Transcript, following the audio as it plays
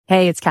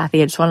Hey, it's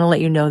Kathy. I just want to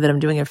let you know that I'm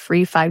doing a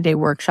free 5-day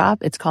workshop.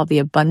 It's called the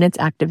Abundance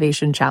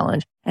Activation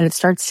Challenge, and it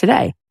starts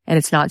today. And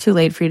it's not too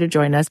late for you to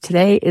join us.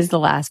 Today is the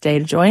last day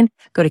to join.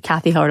 Go to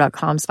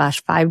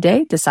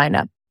kathyheller.com/5day to sign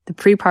up. The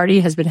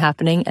pre-party has been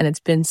happening and it's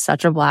been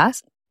such a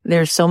blast.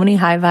 There's so many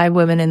high vibe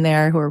women in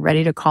there who are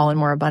ready to call in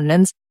more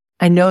abundance.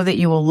 I know that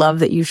you will love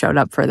that you showed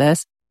up for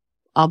this.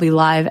 I'll be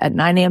live at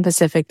 9 a.m.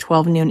 Pacific,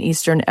 12 noon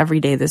Eastern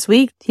every day this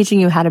week,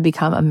 teaching you how to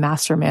become a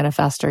master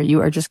manifester.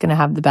 You are just going to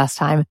have the best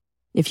time.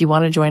 If you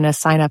want to join us,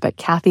 sign up at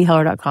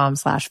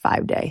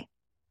kathyheller.com/5day.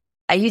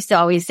 I used to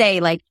always say,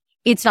 like,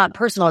 it's not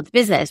personal, it's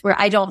business, where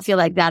I don't feel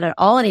like that at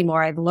all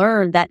anymore. I've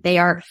learned that they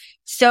are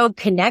so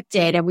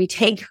connected and we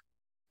take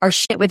our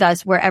shit with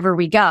us wherever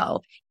we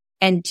go.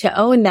 And to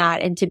own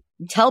that and to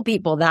tell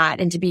people that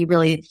and to be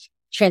really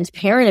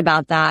transparent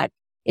about that,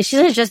 it's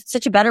just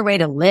such a better way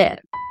to live.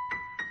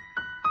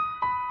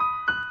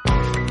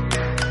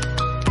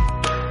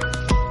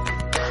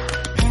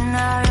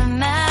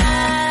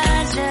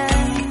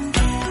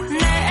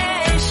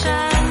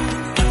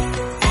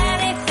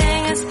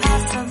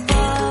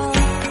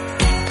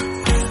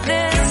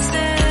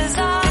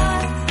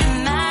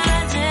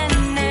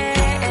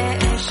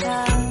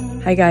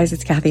 Hi guys,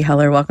 it's Kathy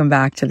Heller. Welcome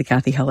back to the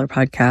Kathy Heller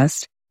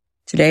podcast.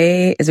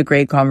 Today is a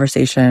great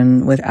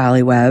conversation with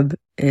Alli Webb.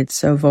 It's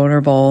so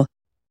vulnerable.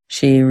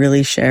 She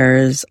really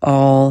shares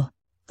all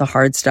the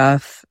hard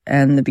stuff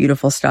and the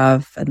beautiful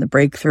stuff and the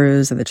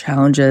breakthroughs and the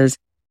challenges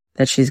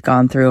that she's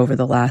gone through over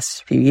the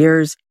last few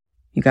years.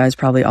 You guys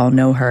probably all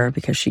know her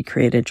because she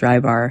created Dry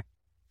Bar.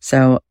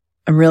 So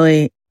I'm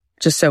really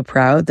just so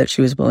proud that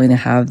she was willing to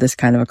have this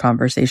kind of a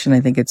conversation.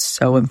 I think it's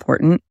so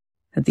important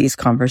that these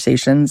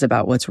conversations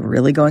about what's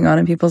really going on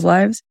in people's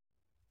lives,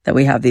 that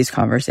we have these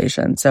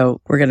conversations. So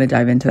we're going to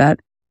dive into that.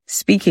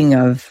 Speaking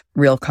of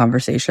real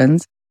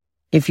conversations,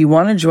 if you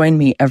want to join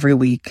me every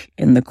week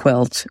in the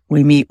quilt,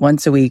 we meet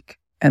once a week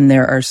and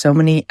there are so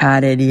many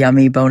added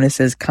yummy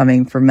bonuses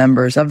coming for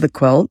members of the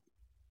quilt.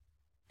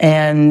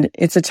 And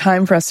it's a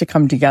time for us to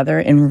come together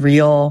in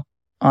real,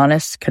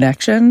 honest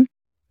connection.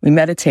 We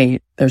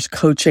meditate, there's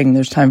coaching,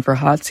 there's time for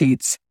hot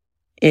seats.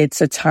 It's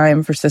a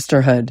time for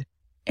sisterhood.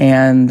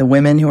 And the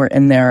women who are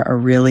in there are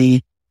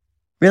really,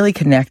 really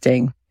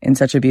connecting in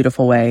such a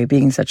beautiful way,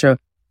 being such a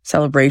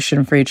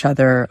celebration for each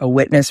other, a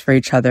witness for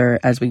each other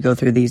as we go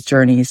through these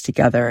journeys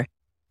together.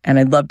 And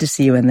I'd love to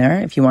see you in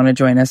there. If you want to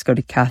join us, go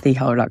to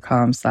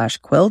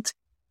kathyheller.com/quilt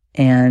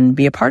and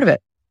be a part of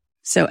it.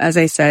 So as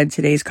I said,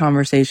 today's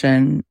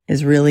conversation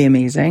is really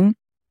amazing.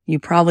 You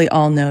probably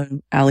all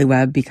know Alli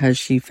Webb because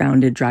she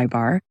founded Dry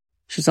Bar.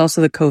 She's also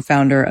the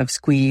co-founder of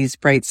Squeeze,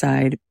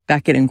 Brightside,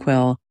 Beckett and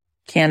Quill,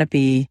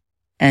 Canopy,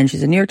 and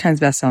she's a New York Times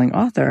bestselling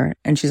author,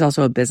 and she's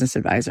also a business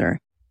advisor.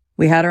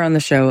 We had her on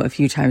the show a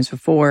few times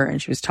before, and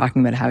she was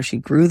talking about how she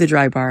grew the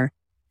Dry Bar,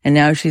 and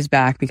now she's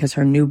back because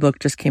her new book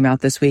just came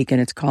out this week,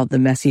 and it's called The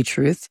Messy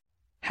Truth,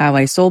 How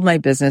I Sold My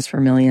Business for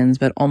Millions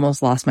but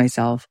Almost Lost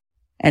Myself.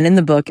 And in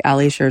the book,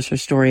 Alli shares her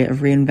story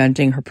of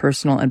reinventing her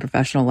personal and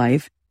professional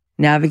life,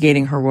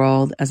 navigating her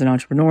world as an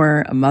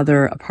entrepreneur, a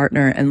mother, a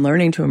partner, and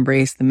learning to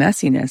embrace the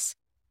messiness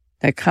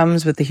that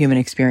comes with the human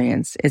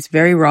experience. It's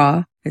very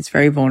raw. It's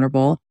very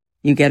vulnerable.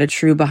 You get a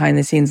true behind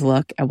the scenes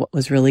look at what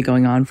was really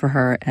going on for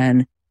her.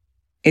 And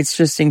it's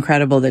just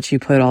incredible that she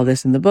put all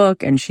this in the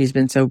book. And she's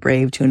been so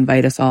brave to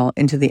invite us all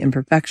into the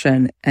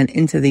imperfection and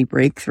into the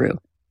breakthrough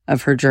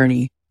of her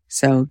journey.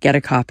 So get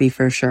a copy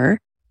for sure.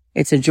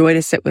 It's a joy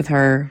to sit with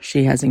her.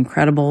 She has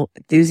incredible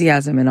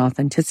enthusiasm and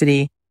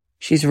authenticity.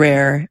 She's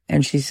rare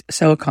and she's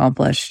so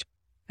accomplished.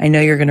 I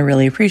know you're going to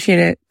really appreciate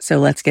it. So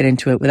let's get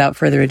into it. Without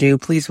further ado,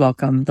 please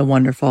welcome the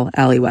wonderful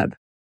Alli Webb.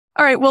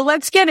 All right. Well,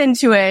 let's get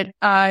into it.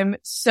 I'm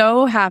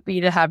so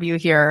happy to have you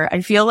here. I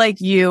feel like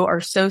you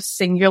are so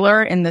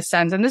singular in the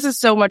sense, and this is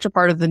so much a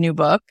part of the new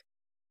book.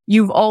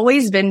 You've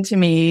always been to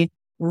me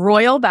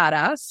royal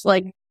badass,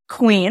 like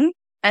queen,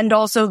 and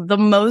also the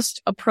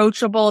most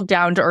approachable,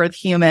 down to earth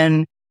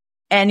human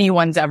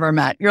anyone's ever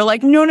met. You're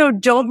like, no,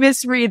 don't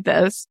misread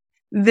this.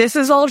 This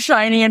is all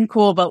shiny and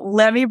cool, but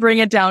let me bring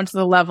it down to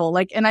the level.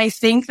 Like, and I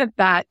think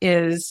that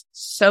is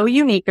so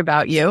unique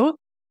about you.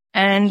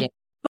 And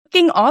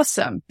fucking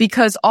awesome,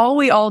 because all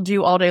we all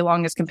do all day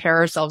long is compare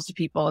ourselves to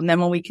people. And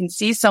then when we can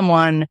see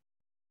someone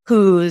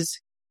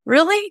who's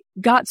really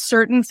got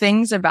certain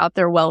things about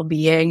their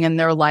well-being and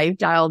their life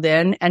dialed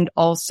in and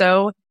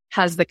also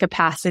has the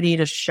capacity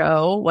to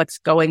show what's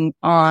going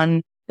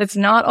on that's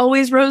not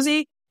always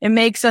rosy, it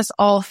makes us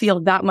all feel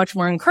that much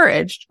more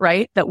encouraged,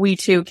 right? That we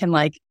too can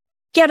like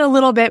get a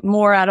little bit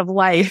more out of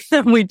life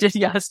than we did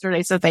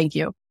yesterday. So thank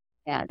you.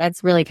 Yeah,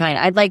 that's really kind.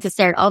 I'd like to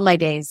start all my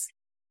days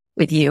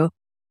with you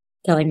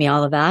telling me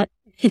all of that.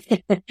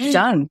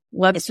 Done.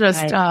 Let's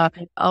just,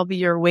 I'll be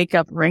your wake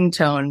up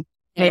ringtone.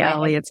 Hey,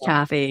 Alli, it's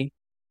Kathy.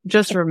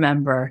 Just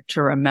remember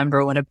to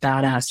remember what a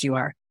badass you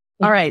are.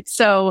 All right.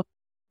 So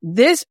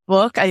this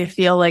book, I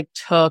feel like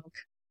took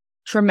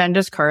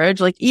tremendous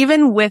courage. Like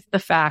even with the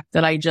fact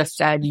that I just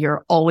said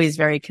you're always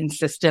very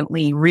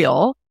consistently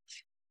real,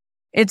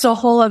 it's a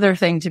whole other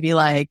thing to be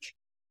like,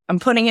 I'm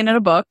putting it in a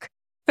book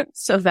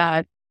so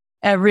that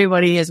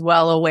everybody is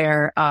well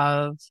aware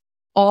of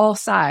all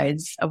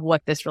sides of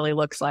what this really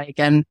looks like.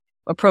 And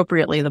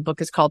appropriately, the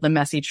book is called The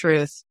Messy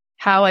Truth: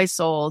 How I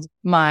Sold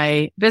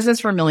My Business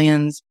for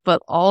Millions,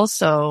 but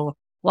also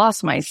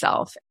lost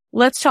myself.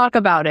 Let's talk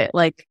about it.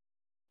 Like,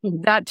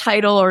 that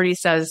title already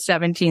says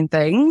 17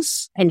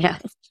 things. I know.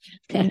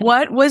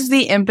 What was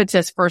the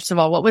impetus, first of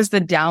all? What was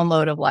the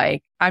download of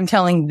like, I'm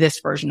telling this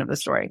version of the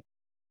story?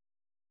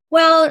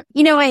 Well,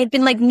 I had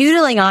been like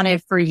noodling on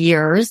it for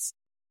years.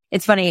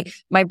 It's funny.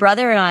 My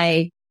brother and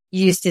I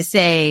used to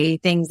say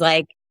things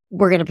like,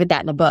 we're going to put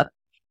that in the book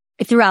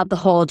throughout the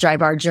whole dry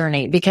bar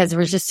journey, because there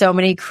was just so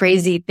many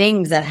crazy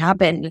things that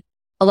happened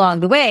along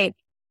the way,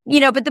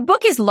 but the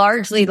book is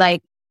largely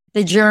like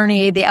the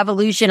journey, the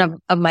evolution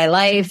of my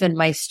life and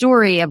my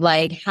story of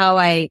like how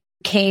I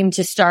came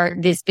to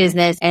start this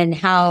business, and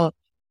how,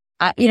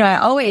 I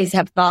always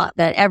have thought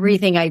that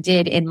everything I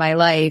did in my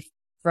life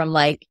from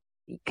like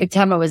the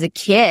time I was a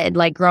kid,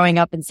 like growing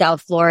up in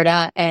South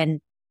Florida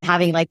and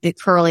having like the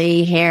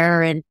curly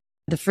hair and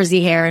the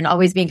frizzy hair and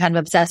always being kind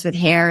of obsessed with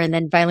hair, and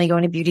then finally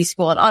going to beauty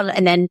school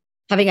and then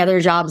having other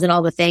jobs and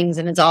all the things.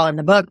 And it's all in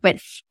the book. But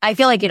I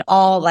feel like it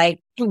all like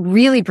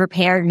really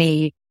prepared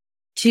me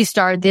to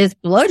start this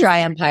blow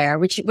dry empire,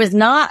 which was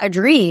not a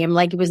dream.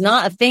 Like, it was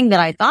not a thing that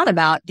I thought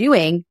about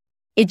doing.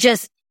 It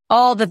just,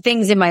 all the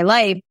things in my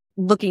life,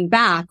 looking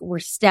back, were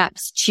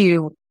steps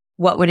to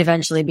what would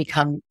eventually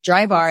become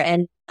Dry Bar.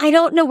 And I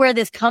don't know where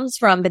this comes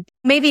from, but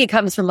maybe it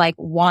comes from like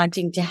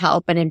wanting to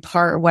help and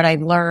impart what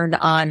I've learned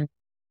on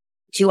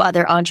to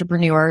other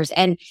entrepreneurs,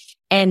 and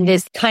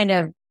this kind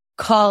of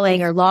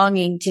calling or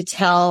longing to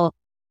tell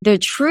the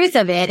truth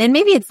of it. And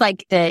maybe it's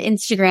like the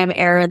Instagram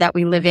era that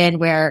we live in,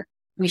 where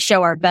we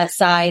show our best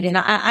side. And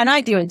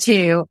I do it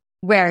too,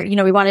 where,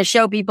 we want to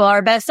show people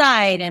our best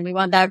side, and we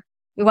want to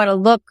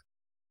look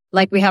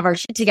like we have our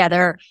shit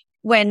together,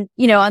 when,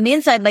 on the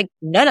inside, like,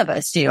 none of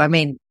us do. I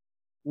mean,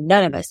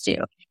 none of us do.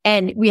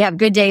 And we have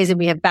good days and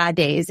we have bad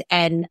days.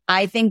 And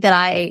I think that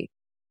I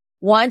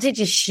wanted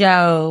to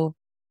show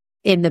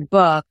in the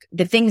book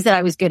the things that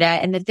I was good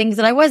at and the things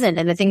that I wasn't,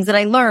 and the things that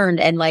I learned,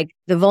 and like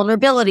the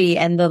vulnerability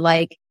and the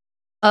like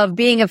of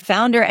being a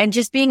founder and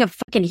just being a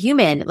fucking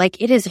human.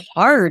 Like, it is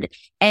hard.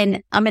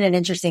 And I'm in an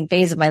interesting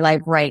phase of my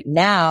life right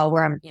now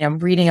where I'm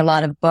reading a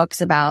lot of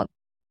books about,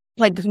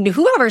 like,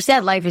 whoever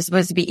said life is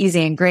supposed to be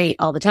easy and great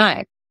all the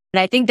time.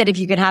 And I think that if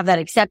you can have that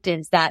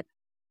acceptance that,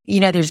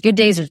 there's good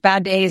days, there's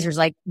bad days, there's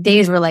like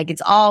days where like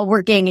it's all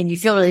working and you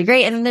feel really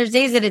great. And then there's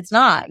days that it's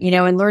not,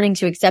 and learning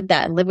to accept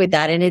that and live with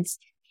that. And it's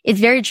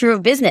very true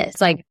of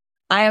business. Like,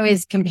 I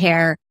always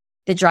compare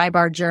the Dry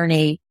Bar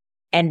journey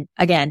and,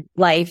 again,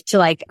 life to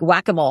like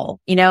whack-a-mole,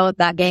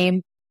 that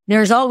game.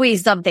 There's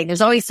always something. There's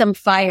always some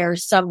fire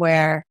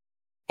somewhere.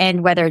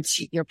 And whether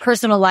it's your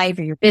personal life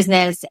or your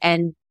business.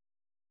 And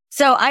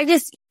so I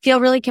just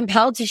feel really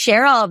compelled to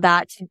share all of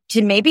that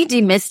to maybe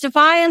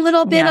demystify a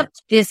little bit of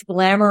this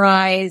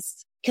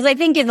glamorized, because I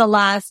think in the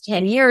last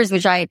 10 years,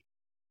 which I,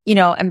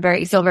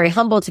 feel very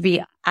humble to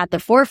be at the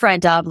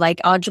forefront of,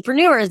 like,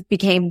 entrepreneurs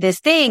became this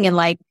thing and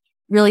like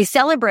really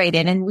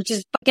celebrated, and which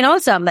is fucking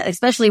awesome,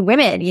 especially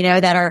women,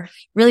 that are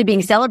really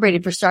being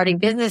celebrated for starting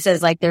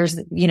businesses. Like, there's,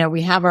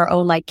 we have our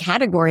own like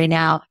category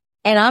now.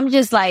 And I'm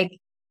just like,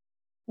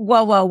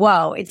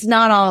 whoa. It's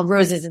not all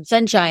roses and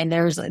sunshine.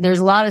 There's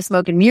a lot of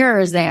smoke and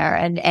mirrors there,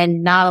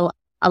 and not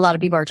a lot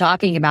of people are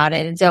talking about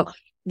it. And so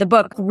the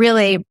book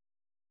really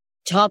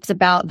talks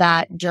about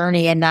that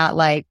journey and not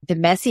like the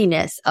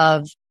messiness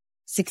of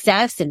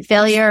success and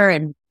failure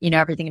and,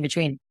 everything in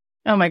between.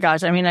 Oh my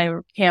gosh. I mean, I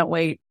can't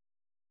wait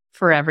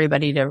for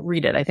everybody to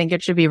read it. I think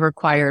it should be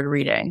required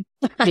reading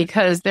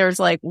because there's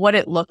like what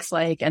it looks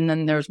like, and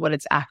then there's what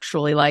it's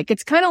actually like.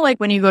 It's kind of like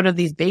when you go to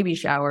these baby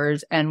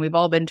showers, and we've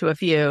all been to a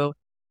few,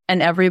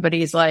 and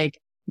everybody's like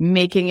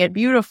making it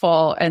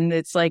beautiful. And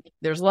it's like,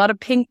 there's a lot of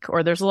pink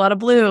or there's a lot of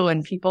blue,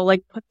 and people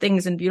like put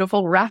things in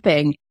beautiful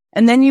wrapping.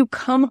 And then you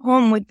come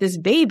home with this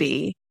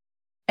baby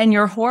and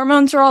your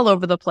hormones are all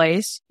over the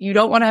place. You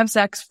don't want to have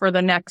sex for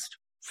the next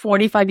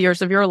 45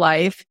 years of your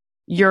life.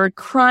 You're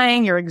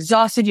crying. You're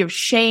exhausted. You have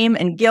shame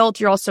and guilt.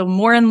 You're also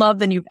more in love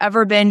than you've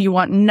ever been. You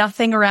want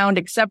nothing around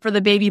except for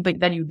the baby, but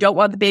then you don't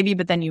want the baby,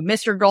 but then you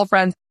miss your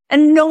girlfriends.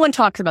 And no one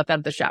talks about that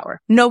at the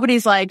shower.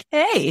 Nobody's like,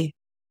 hey,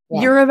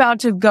 you're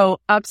about to go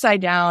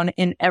upside down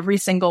in every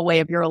single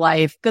way of your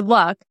life. Good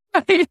luck.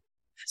 Right?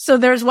 So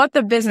there's what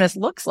the business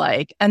looks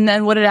like, and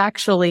then what it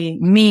actually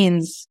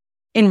means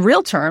in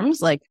real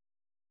terms, like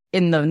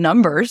in the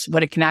numbers,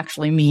 what it can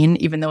actually mean,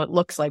 even though it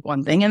looks like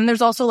one thing. And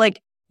there's also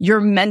like your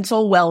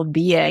mental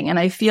well-being. And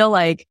I feel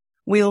like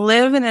we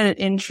live in an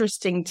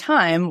interesting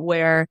time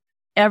where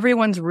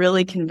everyone's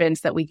really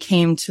convinced that we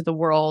came to the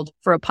world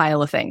for a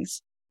pile of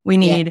things. We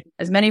need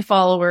as many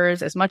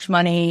followers, as much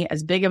money,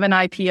 as big of an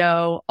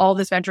IPO, all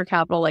this venture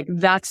capital. Like,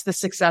 that's the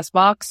success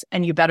box,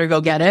 and you better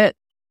go get it.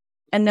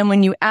 And then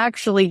when you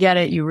actually get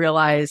it, you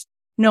realize,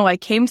 no, I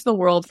came to the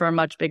world for a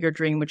much bigger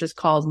dream, which is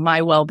called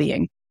my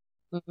well-being.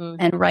 Mm-hmm.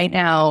 And right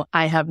now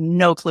I have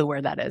no clue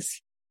where that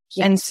is.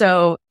 Yeah. And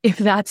so if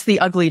that's the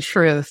ugly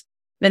truth,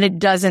 then it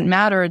doesn't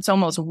matter. It's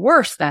almost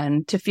worse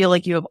then to feel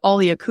like you have all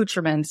the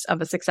accoutrements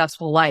of a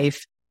successful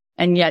life.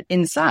 And yet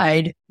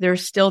inside,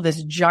 there's still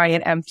this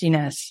giant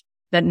emptiness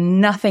that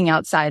nothing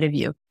outside of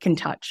you can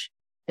touch.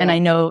 Yeah. And I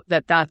know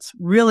that that's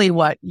really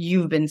what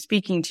you've been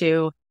speaking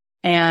to.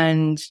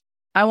 And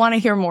I want to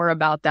hear more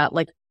about that.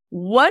 Like,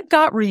 what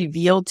got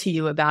revealed to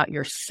you about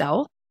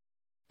yourself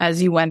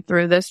as you went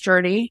through this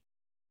journey?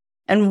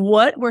 And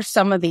what were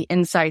some of the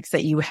insights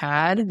that you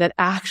had that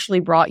actually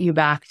brought you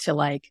back to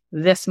like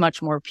this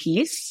much more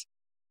peace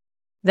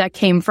that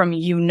came from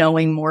you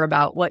knowing more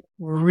about what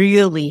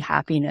really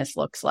happiness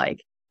looks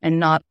like and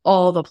not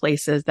all the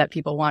places that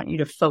people want you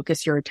to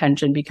focus your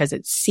attention because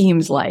it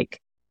seems like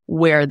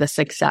where the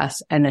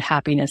success and the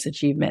happiness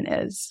achievement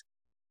is?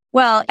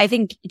 Well, I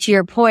think to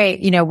your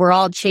point, we're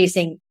all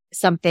chasing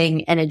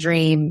something and a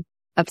dream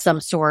of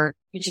some sort,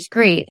 which is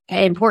great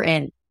and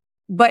important,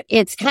 but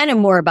it's kind of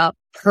more about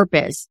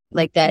purpose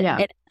like that. Yeah.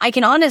 And I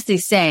can honestly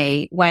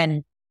say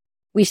when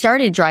we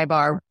started Dry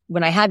Bar,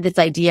 when I had this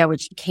idea,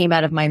 which came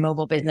out of my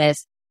mobile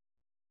business,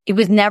 it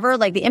was never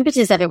like the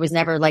impetus of it was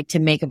never like to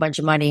make a bunch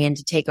of money and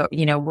to take,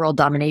 world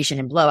domination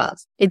and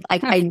blowouts.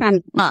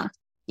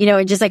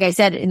 And just like I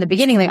said in the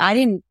beginning, like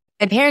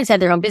my parents had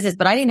their own business,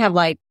 but I didn't have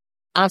like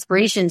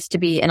aspirations to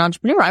be an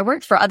entrepreneur. I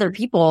worked for other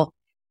people.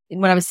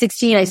 When I was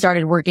 16, I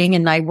started working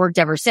and I worked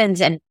ever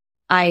since. And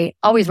I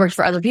always worked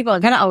for other people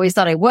and kind of always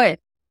thought I would.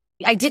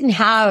 I didn't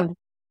have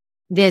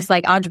this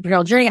like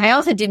entrepreneurial journey. I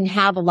also didn't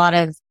have a lot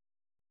of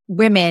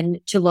women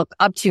to look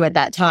up to at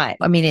that time.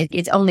 I mean,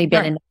 it's only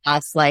been in the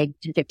past like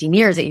 10, 15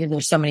 years that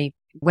there's so many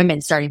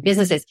women starting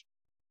businesses.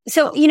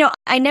 So,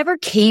 I never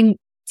came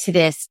to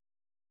this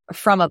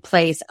from a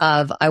place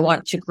of, I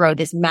want to grow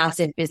this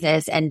massive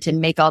business and to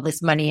make all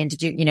this money and to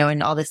do,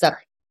 and all this stuff.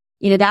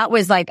 That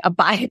was like a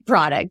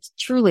byproduct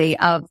truly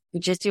of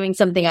just doing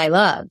something I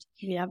loved.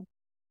 Yeah.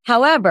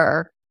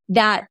 However,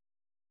 that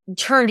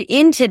turned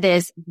into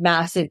this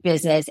massive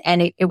business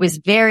and it was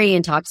very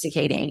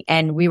intoxicating.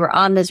 And we were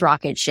on this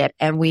rocket ship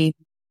and we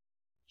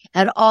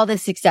had all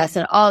this success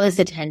and all this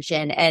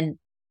attention. And,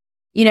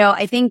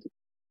 I think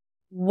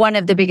one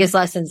of the biggest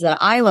lessons that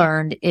I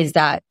learned is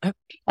that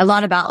a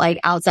lot about like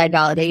outside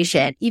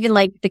validation, even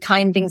like the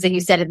kind things that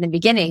you said in the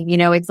beginning,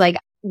 it's like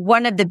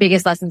one of the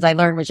biggest lessons I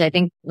learned, which I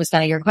think was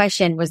kind of your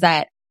question, was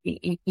that,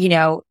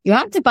 you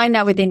have to find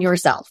that within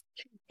yourself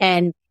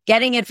and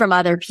getting it from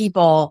other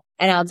people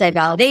and outside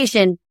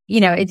validation.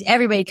 It's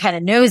everybody kind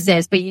of knows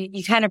this, but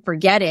you kind of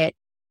forget it.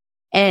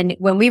 And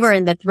when we were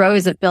in the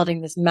throes of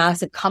building this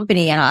massive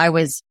company and I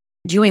was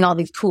doing all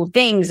these cool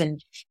things and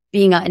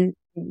being on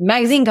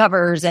magazine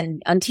covers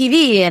and on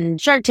TV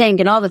and Shark Tank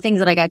and all the things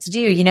that I got to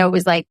do, it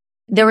was like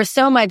there was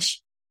so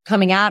much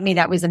coming at me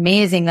that was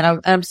amazing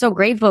that I'm so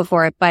grateful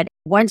for it. But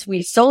once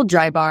we sold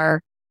Dry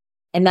Bar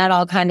and that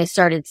all kind of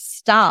started to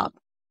stop,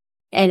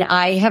 and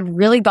I have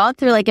really gone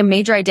through like a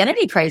major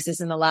identity crisis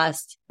in the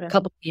last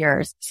couple of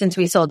years since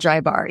we sold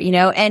Dry Bar,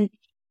 and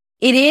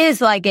it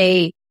is like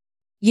be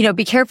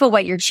careful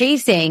what you're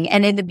chasing.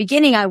 And in the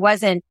beginning, I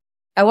wasn't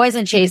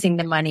chasing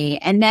the money.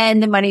 And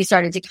then the money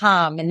started to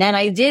come. And then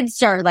I did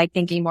start like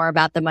thinking more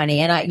about the money.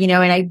 And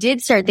I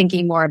did start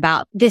thinking more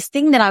about this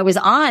thing that I was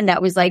on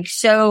that was like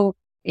so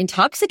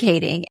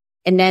intoxicating.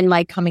 And then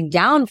like coming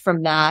down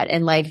from that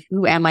and like,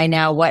 who am I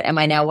now? What am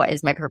I now? What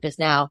is my purpose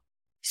now?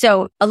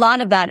 So a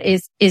lot of that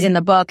is in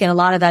the book. And a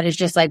lot of that is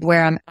just like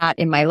where I'm at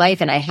in my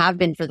life. And I have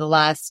been for the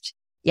last,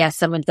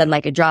 someone said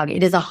like a drug.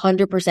 It is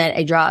 100%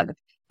 a drug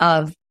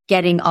of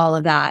getting all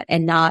of that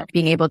and not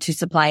being able to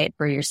supply it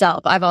for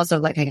yourself. I've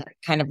also I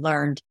kind of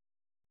learned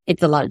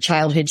it's a lot of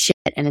childhood shit.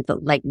 And it's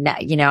like,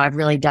 I've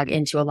really dug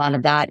into a lot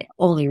of that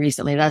only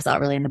recently. That's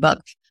not really in the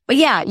book, but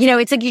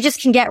it's like you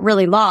just can get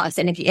really lost.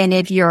 And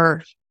if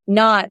you're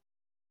not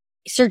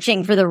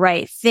searching for the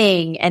right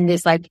thing and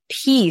this like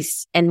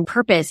peace and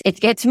purpose, it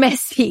gets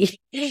messy.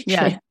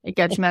 Yeah, it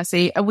gets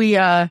messy. We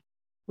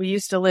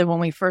used to live, when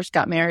we first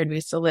got married, we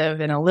used to live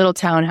in a little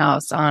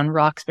townhouse on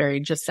Roxbury,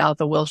 just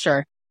south of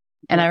Wilshire.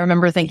 And I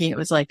remember thinking it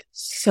was like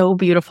so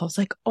beautiful. It's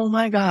like, oh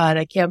my God,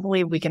 I can't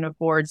believe we can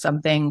afford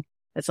something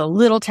that's a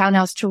little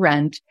townhouse to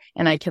rent.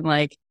 And I can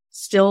like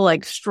still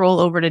like stroll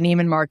over to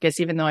Neiman Marcus,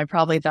 even though I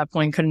probably at that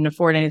point couldn't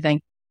afford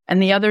anything.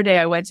 And the other day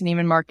I went to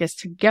Neiman Marcus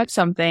to get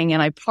something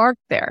and I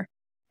parked there.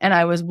 And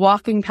I was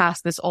walking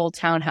past this old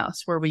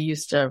townhouse where we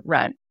used to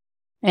rent.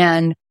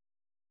 And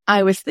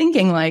I was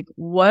thinking like,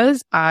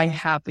 was I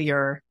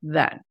happier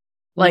then?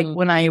 Like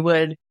when I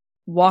would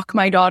walk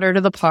my daughter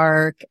to the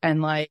park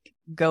and like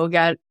go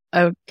get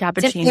a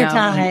cappuccino. Simpler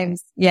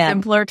times. Yeah.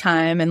 Simpler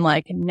time. And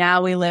like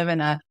now we live in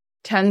a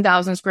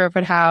 10,000 square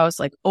foot house,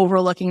 like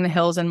overlooking the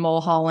hills in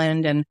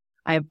Mulholland. And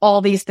I have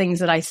all these things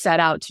that I set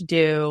out to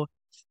do.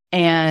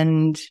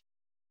 And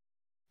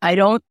I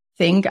don't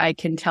think I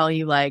can tell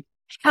you like,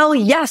 hell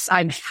yes,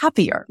 I'm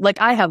happier.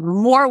 Like I have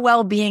more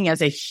well-being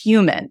as a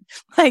human.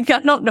 Like I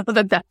don't know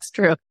that that's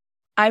true.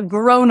 I've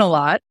grown a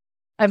lot.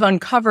 I've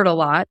uncovered a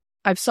lot.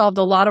 I've solved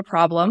a lot of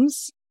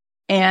problems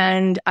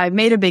and I've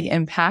made a big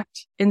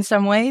impact in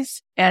some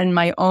ways. And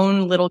my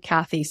own little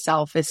Kathy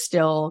self is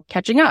still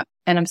catching up.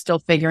 and I'm still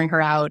figuring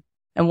her out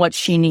and what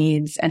she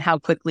needs and how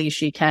quickly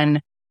she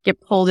can get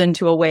pulled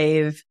into a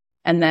wave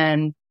and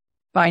then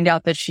find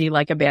out that she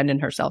like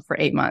abandoned herself for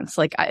 8 months.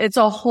 Like it's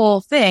a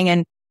whole thing.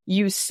 And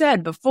you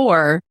said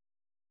before,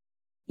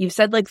 you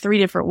said like 3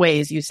 different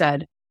ways. You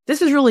said,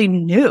 this is really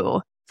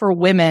new for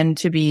women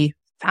to be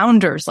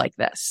founders like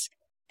this.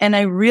 And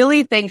I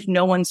really think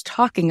no one's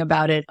talking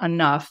about it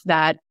enough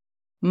that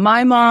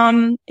my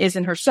mom is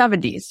in her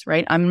 70s,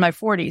 right? I'm in my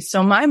 40s.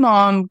 So my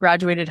mom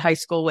graduated high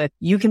school with,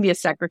 you can be a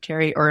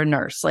secretary or a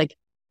nurse. Like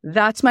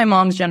that's my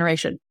mom's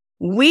generation.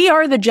 We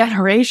are the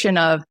generation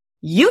of,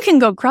 you can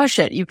go crush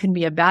it. You can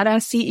be a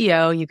badass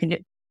CEO. You can do,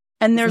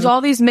 and there's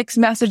all these mixed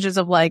messages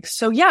of like,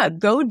 so yeah,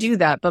 go do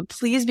that, but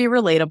please be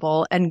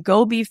relatable and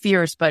go be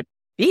fierce, but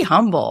be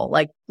humble.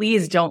 Like,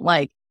 please don't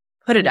like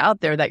put it out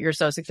there that you're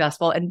so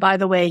successful. And by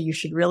the way, you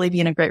should really be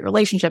in a great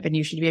relationship and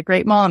you should be a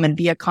great mom and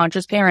be a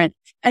conscious parent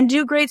and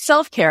do great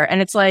self-care.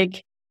 And it's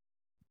like,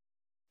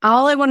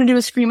 all I want to do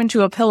is scream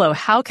into a pillow.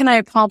 How can I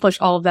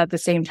accomplish all of that at the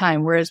same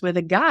time? Whereas with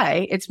a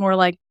guy, it's more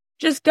like,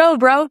 just go,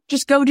 bro.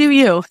 Just go do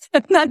you.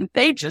 And then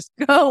they just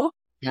go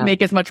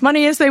make as much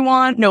money as they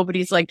want.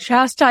 Nobody's like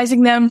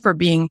chastising them for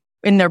being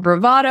in their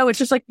bravado. It's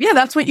just like, yeah,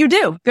 that's what you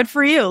do. Good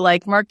for you.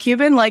 Like Mark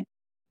Cuban, like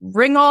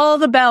ring all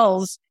the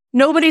bells.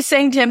 Nobody's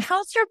saying to him,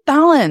 how's your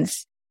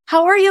balance?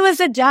 How are you as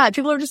a dad?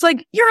 People are just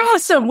like, you're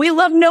awesome. We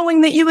love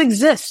knowing that you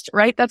exist,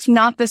 right? That's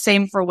not the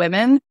same for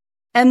women.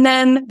 And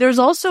then there's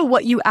also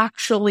what you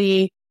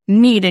actually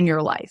need in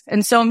your life.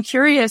 And so I'm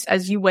curious,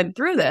 as you went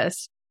through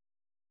this,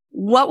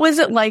 what was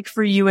it like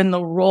for you in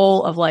the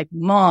role of like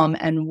mom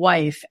and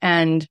wife?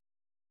 And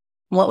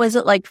what was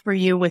it like for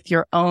you with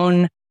your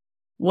own,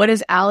 what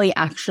does Alli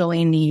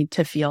actually need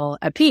to feel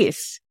at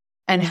peace?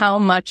 And how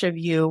much of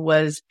you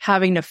was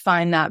having to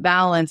find that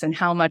balance and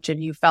how much of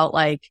you felt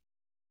like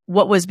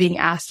what was being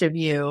asked of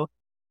you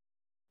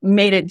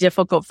made it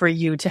difficult for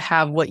you to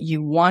have what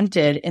you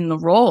wanted in the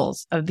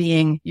roles of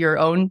being your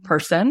own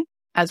person,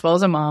 as well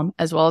as a mom,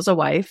 as well as a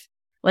wife.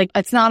 Like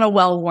it's not a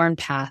well-worn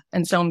path.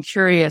 And so I'm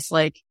curious,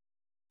 like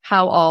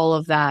how all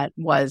of that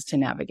was to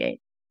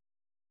navigate.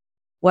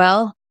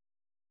 Well,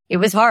 it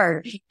was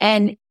hard.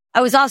 And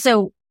I was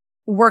also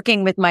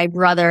working with my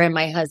brother and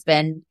my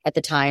husband at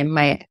the time,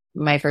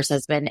 my first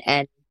husband.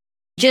 And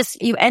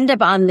just you end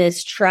up on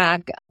this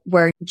track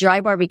where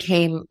Dry Bar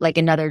became like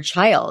another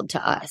child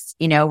to us,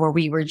 you know, where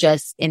we were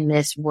just in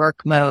this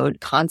work mode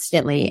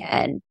constantly.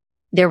 And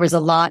there was a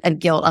lot of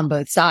guilt on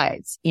both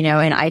sides, you know,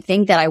 and I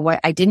think that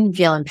I didn't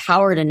feel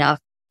empowered enough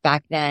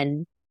back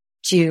then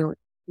to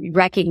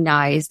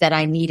recognize that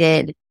I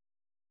needed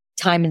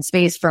time and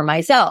space for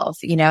myself,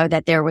 you know,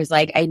 that there was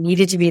like, I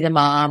needed to be the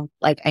mom,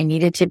 like I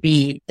needed to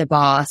be the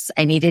boss.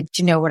 I needed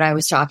to know what I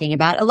was talking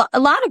about. A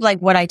lot of like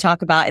what I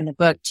talk about in the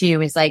book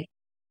too is like,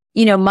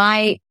 you know,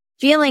 my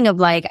feeling of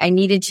like, I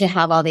needed to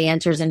have all the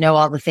answers and know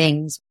all the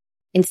things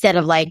instead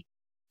of like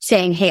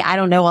saying, hey, I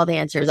don't know all the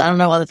answers. I don't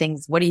know all the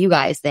things. What do you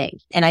guys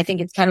think? And I think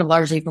it's kind of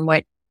largely from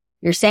what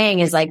you're saying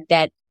is like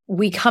that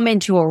we come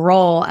into a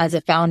role as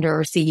a founder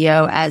or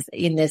CEO as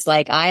in this,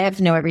 like, I have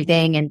to know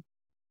everything. And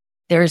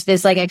there's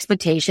this like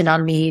expectation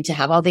on me to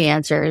have all the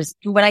answers.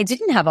 When I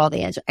didn't have all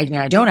the answers, I mean,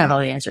 I don't have all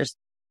the answers.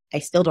 I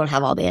still don't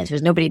have all the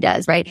answers. Nobody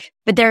does. Right.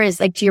 But there is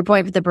like, to your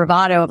point with the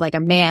bravado of like a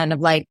man of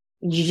like,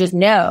 you just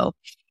know.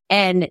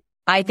 And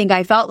I think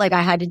I felt like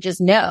I had to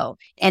just know.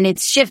 And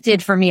it's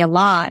shifted for me a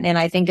lot. And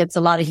I think it's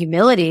a lot of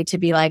humility to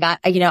be like,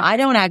 I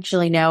don't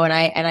actually know. And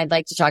I'd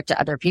like to talk to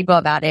other people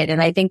about it.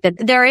 And I think that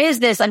there is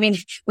this, I mean,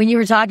 when you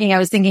were talking, I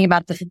was thinking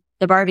about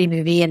the Barbie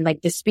movie and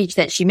like the speech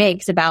that she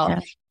makes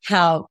about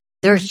how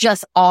there's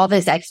just all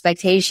this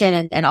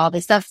expectation and all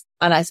this stuff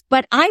on us.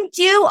 But I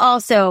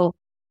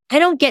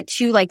don't get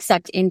too like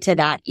sucked into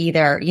that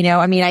either. You know,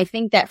 I mean, I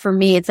think that for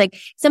me, it's like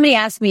somebody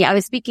asked me, I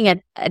was speaking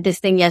at this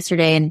thing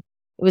yesterday and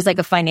it was like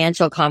a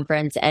financial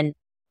conference and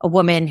a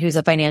woman who's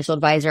a financial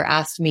advisor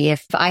asked me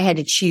if I had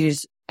to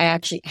choose. I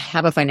actually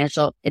have a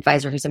financial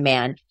advisor who's a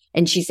man.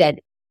 And she said,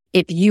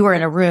 if you were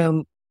in a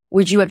room,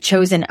 would you have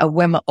chosen a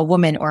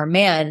woman or a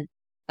man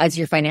as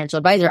your financial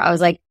advisor? I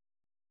was like,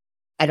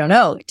 I don't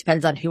know. It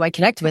depends on who I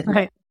connect with.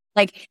 Right.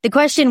 Like the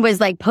question was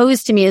like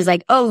posed to me as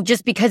like, oh,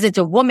 just because it's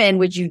a woman,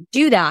 would you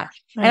do that?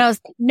 Right. And I was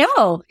like,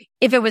 no,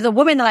 if it was a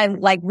woman that I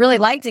like really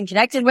liked and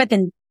connected with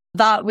and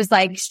thought was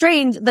like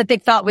strange that they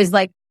thought was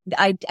like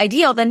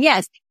ideal, then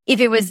yes. If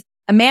it was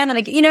a man,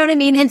 like, you know what I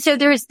mean? And so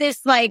there's this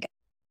like,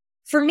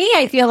 for me,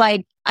 I feel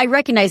like I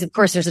recognize, of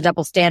course, there's a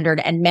double standard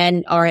and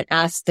men aren't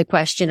asked the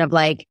question of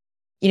like,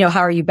 you know,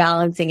 how are you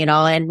balancing it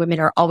all? And women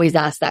are always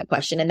asked that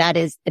question. And that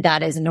is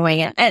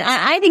annoying. And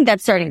I think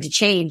that's starting to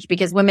change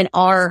because women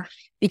are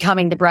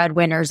becoming the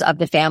breadwinners of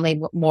the family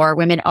more.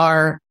 Women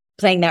are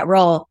playing that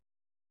role,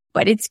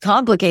 but it's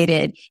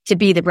complicated to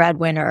be the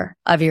breadwinner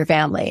of your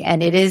family.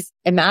 And it is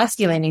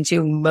emasculating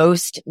to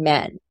most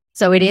men.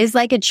 So it is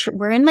like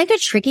we're in like a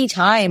tricky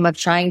time of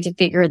trying to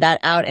figure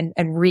that out and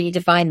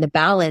redefine the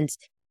balance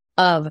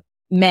of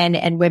men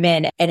and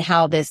women and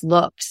how this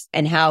looks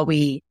and how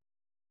we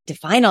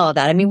define all of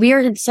that. I mean, we are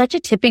at such a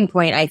tipping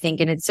point, I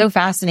think, and it's so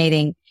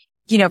fascinating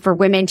for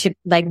women to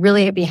like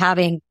really be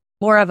having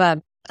more of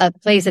a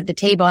place at the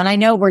table. And I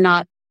know we're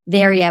not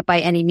there yet by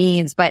any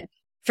means, but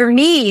for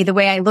me, the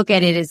way I look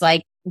at it is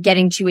like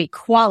getting to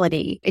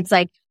equality. It's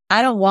like,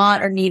 I don't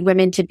want or need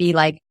women to be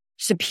like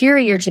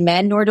superior to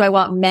men, nor do I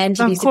want men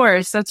to be. Of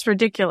course, that's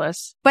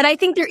ridiculous. But I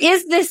think there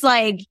is this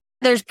like,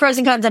 there's pros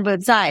and cons on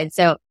both sides.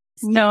 So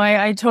no,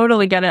 I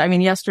totally get it. I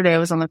mean, yesterday I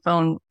was on the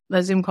phone,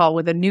 a Zoom call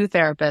with a new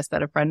therapist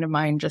that a friend of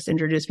mine just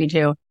introduced me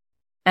to.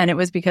 And it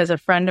was because a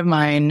friend of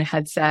mine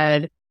had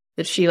said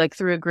that she like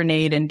threw a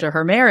grenade into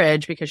her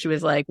marriage because she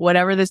was like,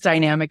 whatever this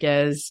dynamic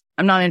is,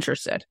 I'm not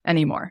interested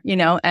anymore,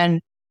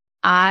 And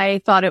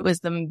I thought it was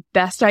the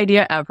best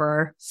idea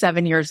ever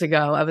 7 years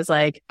ago. I was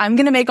like, I'm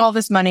going to make all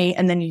this money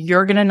and then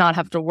you're going to not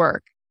have to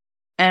work.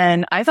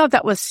 And I thought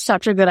that was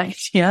such a good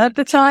idea at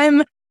the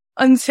time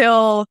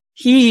until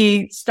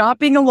he stopped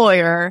being a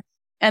lawyer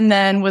and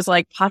then was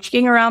like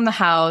potchking around the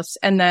house.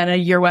 And then a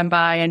year went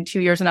by and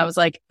 2 years. And I was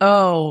like,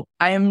 oh,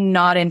 I am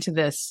not into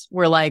this.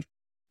 We're like,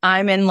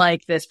 I'm in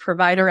like this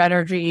provider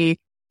energy.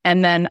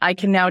 And then I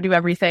can now do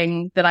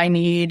everything that I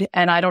need.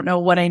 And I don't know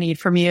what I need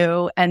from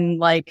you. And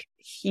like,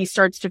 he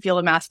starts to feel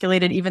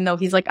emasculated, even though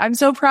he's like, I'm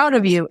so proud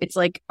of you. It's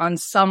like on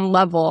some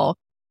level,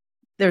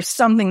 there's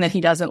something that he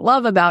doesn't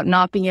love about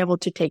not being able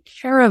to take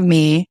care of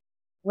me.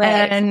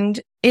 Right. And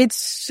it's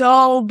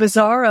so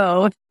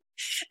bizarro.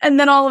 And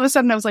then all of a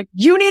sudden I was like,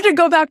 you need to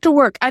go back to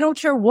work. I don't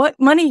care what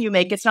money you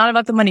make. It's not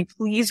about the money.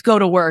 Please go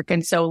to work.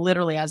 And so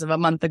literally as of a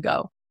month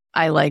ago,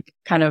 I like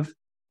kind of,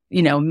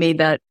 made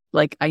that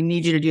like, I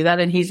need you to do that.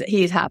 And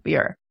he's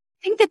happier.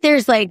 I think that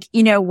there's like,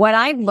 what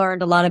I've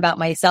learned a lot about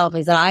myself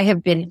is that I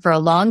have been for a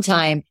long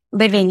time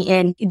living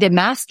in the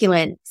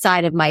masculine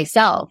side of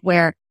myself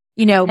where,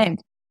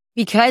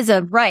 because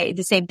of,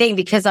 the same thing,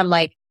 because I'm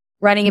like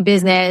running a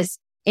business,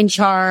 in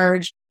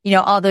charge,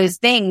 all those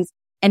things.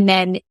 And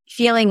then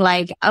feeling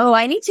like, oh,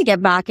 I need to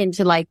get back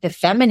into like the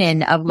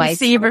feminine of my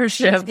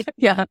receivership.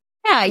 Yeah.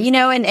 Yeah.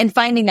 And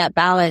finding that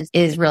balance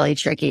is really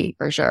tricky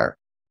for sure.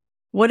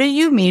 What do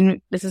you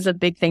mean? This is a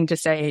big thing to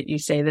say. You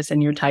say this in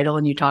your title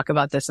and you talk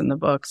about this in the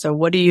book. So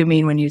what do you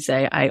mean when you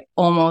say, I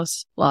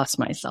almost lost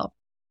myself?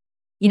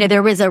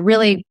 There was a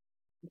really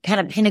kind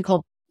of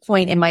pinnacle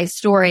point in my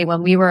story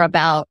when we were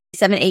about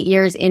 7-8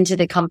 years into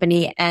the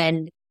company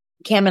and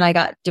Cam and I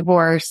got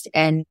divorced,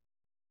 and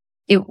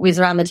it was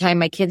around the time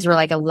my kids were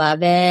like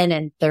 11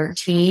 and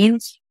 13.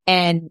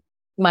 And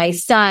my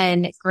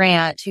son,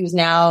 Grant, who's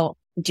now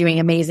doing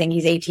amazing.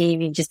 He's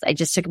 18. I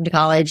just took him to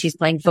college. He's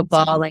playing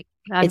football. Like,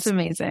 that's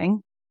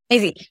amazing.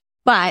 Amazing.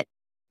 But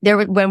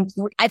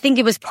I think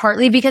it was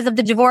partly because of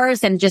the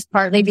divorce and just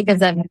partly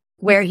because of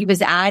where he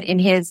was at in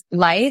his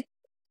life,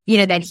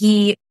 that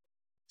he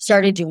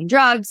started doing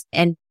drugs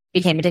and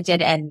became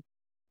addicted, and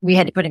we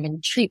had to put him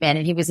in treatment,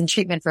 and he was in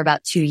treatment for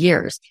about 2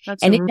 years.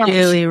 That's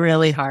really,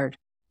 really hard.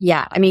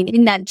 Yeah. I mean,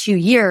 in that 2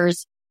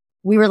 years,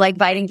 we were like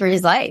fighting for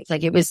his life.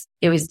 Like it was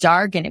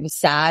dark and it was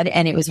sad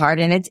and it was hard.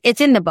 And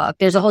it's in the book.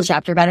 There's a whole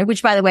chapter about it,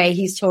 which by the way,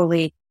 he's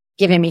totally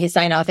given me his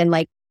sign off. And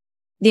like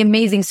the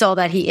amazing soul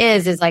that he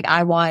is like,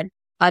 I want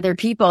other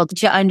people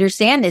to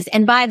understand this.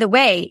 And by the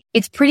way,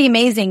 it's pretty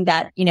amazing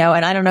that, and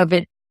I don't know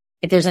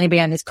if there's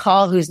anybody on this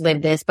call who's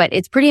lived this, but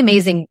it's pretty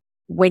amazing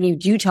when you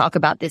do talk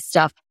about this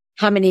stuff,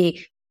 how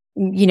many,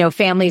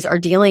 families are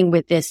dealing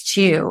with this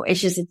too.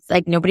 It's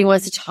like nobody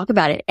wants to talk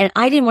about it. And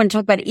I didn't want to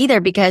talk about it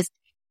either because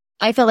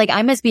I felt like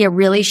I must be a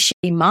really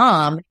shitty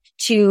mom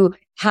to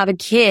have a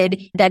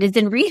kid that is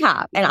in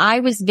rehab. And I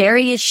was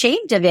very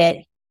ashamed of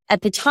it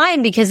at the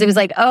time because it was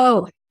like,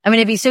 oh, I'm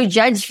going to be so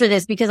judged for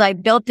this because I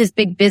built this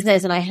big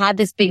business and I had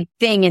this big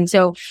thing. And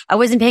so I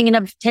wasn't paying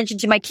enough attention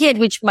to my kid,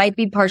 which might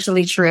be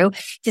partially true,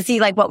 to see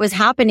like what was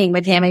happening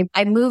with him.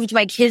 I moved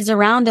my kids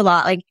around a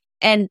lot,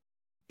 and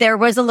there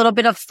was a little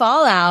bit of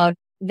fallout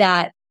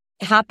that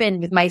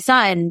happened with my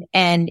son.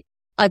 And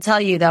I'll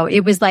tell you though,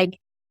 it was like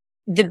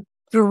the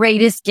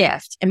greatest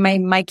gift. And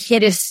my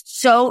kid is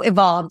so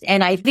evolved.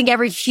 And I think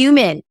every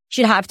human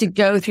should have to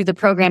go through the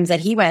programs that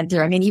he went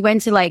through. I mean, he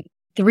went to like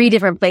 3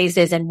 different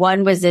places. And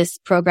one was this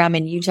program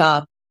in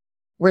Utah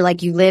where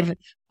like you live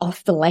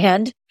off the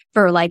land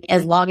for like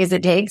as long as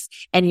it takes.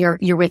 And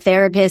you're with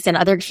therapists and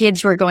other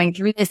kids who are going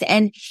through this.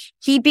 And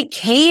he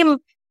became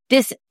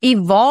this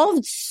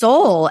evolved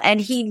soul, and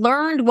he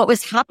learned what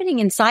was happening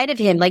inside of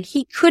him. Like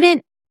he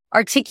couldn't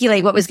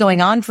articulate what was going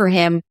on for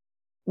him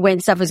when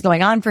stuff was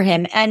going on for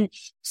him. And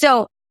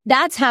so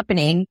that's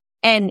happening.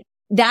 And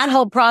that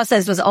whole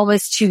process was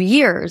almost 2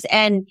 years.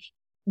 And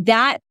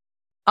that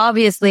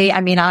obviously,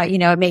 I mean,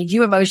 it made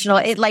you emotional.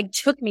 It like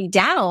took me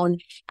down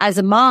as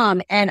a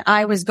mom, and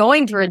I was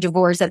going through a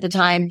divorce at the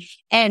time,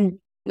 and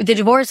the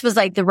divorce was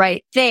like the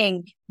right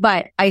thing,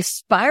 but I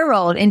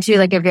spiraled into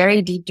like a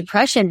very deep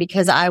depression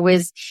because I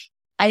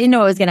didn't know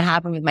what was going to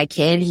happen with my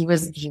kid. He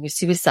was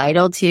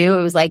suicidal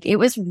too. It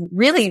was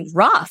really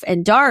rough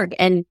and dark,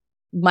 and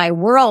my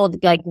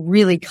world like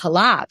really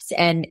collapsed.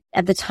 And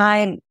at the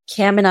time,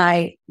 Cam and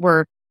I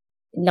were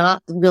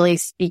not really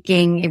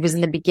speaking. It was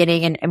in the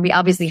beginning, and we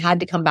obviously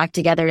had to come back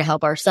together to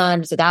help our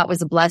son. So that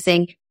was a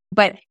blessing.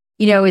 But,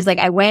 it was like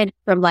I went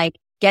from like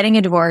getting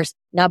a divorce,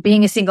 now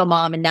being a single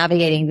mom and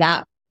navigating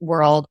that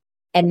world,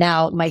 and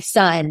now my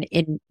son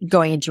in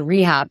going into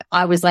rehab,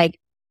 I was like,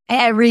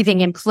 everything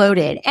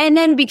imploded. And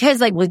then because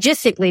like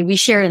logistically, we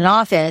shared an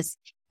office,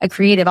 a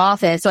creative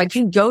office, so I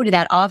couldn't go to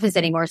that office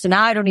anymore. So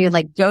now I don't even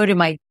like go to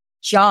my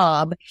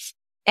job.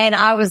 And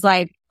I was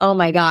like, oh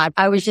my God,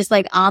 I was just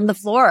like on the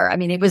floor. I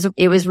mean,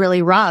 it was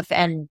really rough.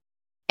 And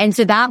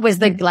so that was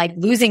the like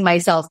losing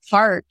myself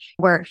part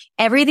where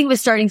everything was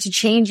starting to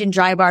change in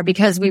Dry Bar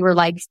because we were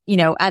like,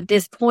 at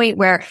this point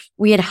where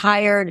we had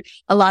hired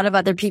a lot of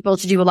other people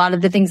to do a lot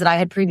of the things that I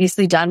had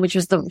previously done, which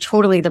was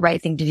totally the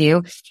right thing to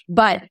do.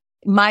 But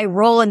my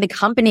role in the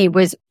company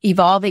was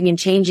evolving and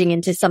changing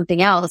into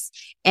something else.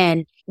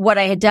 And what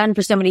I had done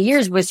for so many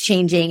years was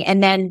changing.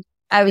 And then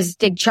I was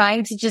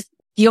trying to just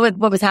deal with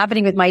what was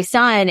happening with my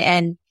son.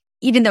 And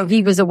even though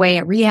he was away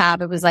at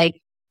rehab, it was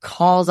like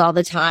calls all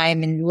the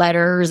time and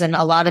letters and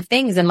a lot of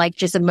things. And like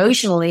just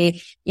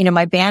emotionally,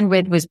 my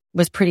bandwidth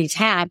was pretty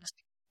tapped,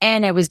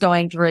 and I was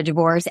going through a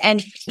divorce.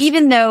 And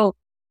even though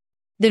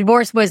the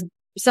divorce was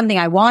something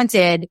I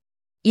wanted,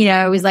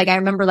 it was like, I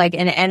remember like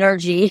an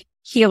energy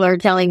healer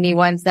telling me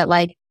once that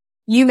like,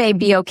 you may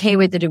be okay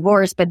with the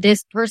divorce, but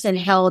this person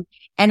held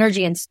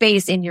energy and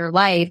space in your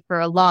life for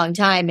a long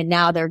time, and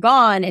now they're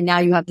gone. And now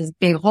you have this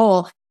big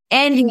hole.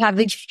 And you have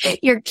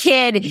your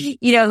kid,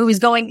 who was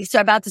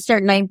about to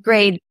start ninth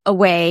grade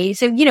away.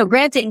 So,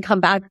 Grant didn't come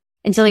back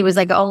until he was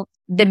like,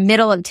 the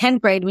middle of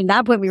 10th grade. When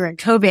that point we were in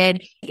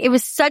COVID, it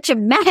was such a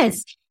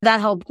mess, that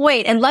whole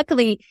point. And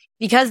luckily,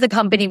 because the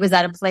company was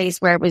at a place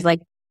where it was like,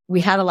 we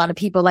had a lot of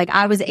people, like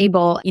I was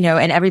able,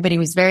 and everybody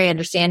was very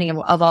understanding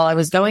of all I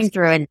was going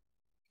through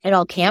and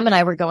all Cam and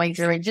I were going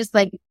through. And just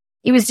like,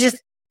 it was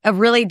just a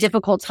really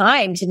difficult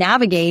time to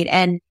navigate.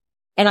 And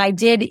I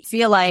did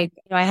feel like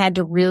I had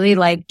to really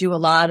like do a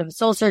lot of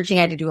soul searching.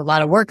 I had to do a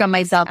lot of work on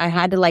myself. I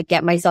had to like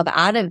get myself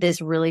out of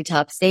this really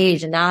tough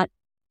stage. And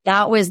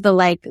that was the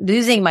like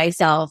losing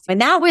myself.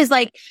 And that was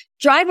like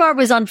Dry Bar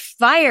was on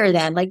fire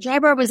then. Like Dry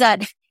Bar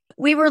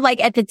we were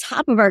like at the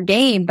top of our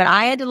game, but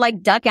I had to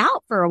like duck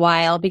out for a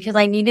while because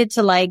I needed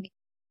to like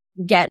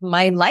get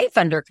my life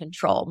under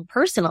control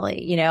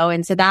personally,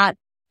 And so that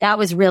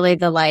was really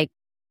the like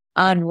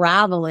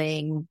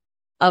unraveling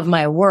of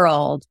my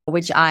world,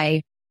 which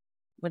I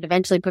would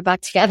eventually put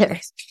back together.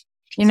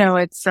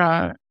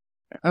 I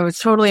was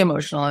totally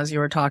emotional as you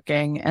were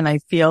talking. And I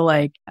feel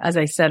like, as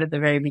I said at the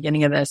very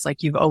beginning of this,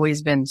 like you've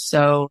always been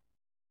so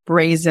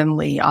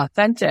brazenly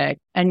authentic.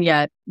 And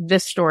yet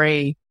this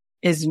story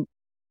is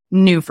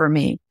new for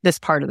me, this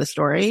part of the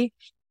story.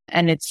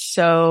 And it's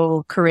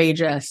so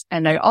courageous.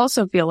 And I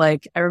also feel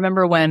like I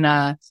remember when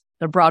the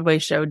Broadway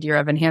show Dear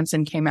Evan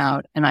Hansen came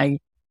out, and I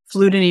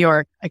flew to New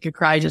York. I could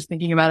cry just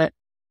thinking about it,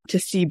 to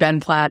see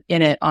Ben Platt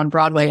in it on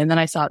Broadway. And then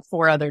I saw it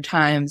 4 other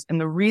times. And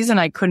the reason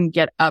I couldn't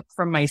get up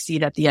from my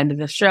seat at the end of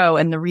the show,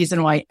 and the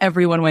reason why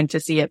everyone went to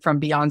see it,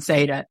 from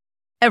Beyonce to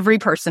every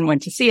person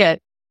went to see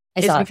it,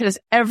 is because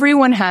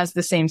everyone has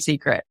the same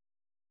secret,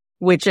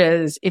 which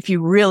is, if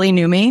you really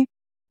knew me,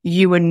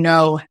 you would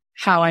know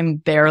how I'm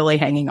barely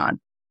hanging on.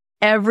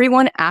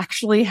 Everyone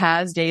actually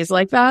has days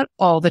like that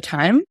all the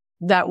time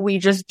that we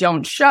just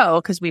don't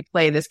show because we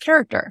play this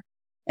character.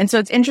 And so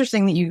it's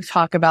interesting that you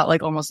talk about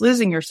like almost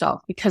losing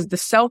yourself, because the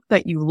self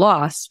that you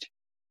lost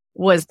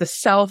was the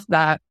self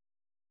that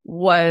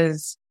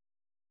was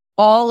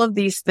all of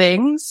these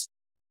things.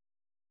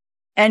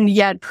 And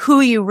yet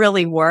who you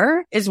really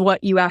were is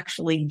what you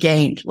actually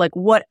gained. Like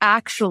what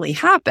actually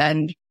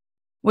happened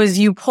was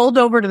you pulled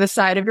over to the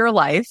side of your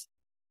life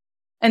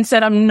and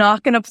said, I'm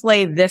not going to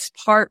play this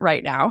part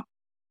right now.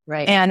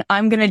 Right. And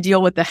I'm going to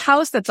deal with the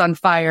house that's on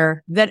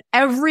fire, that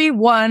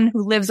everyone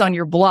who lives on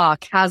your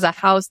block has a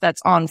house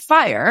that's on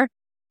fire,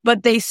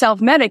 but they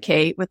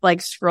self-medicate with like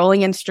scrolling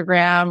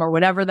Instagram or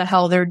whatever the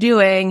hell they're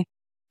doing.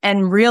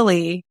 And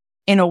really,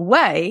 in a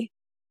way,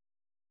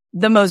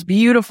 the most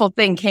beautiful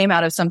thing came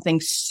out of something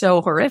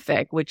so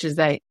horrific, which is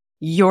that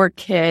your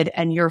kid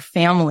and your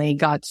family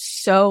got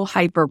so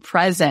hyper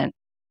present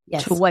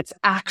to what's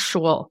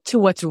actual, to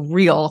what's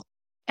real.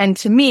 And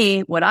to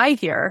me, what I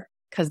hear,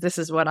 because this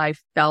is what I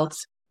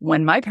felt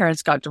when my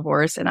parents got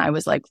divorced and I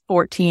was like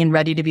 14,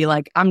 ready to be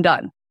like, I'm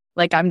done.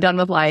 Like, I'm done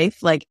with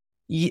life. Like,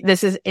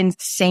 this is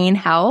insane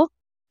hell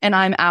and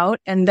I'm out.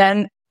 And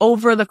then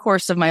over the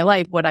course of my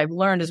life, what I've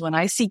learned is when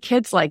I see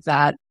kids like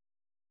that,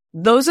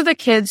 those are the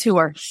kids who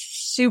are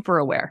super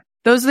aware.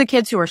 Those are the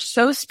kids who are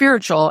so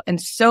spiritual and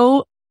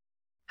so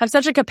have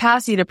such a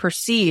capacity to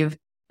perceive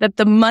that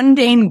the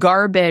mundane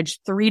garbage,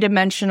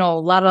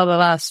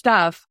 3-dimensional,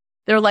 stuff,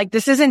 they're like,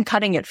 this isn't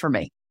cutting it for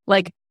me.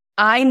 Like,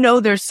 I know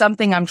there's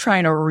something I'm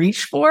trying to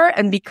reach for.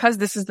 And because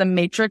this is the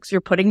matrix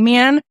you're putting me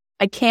in,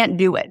 I can't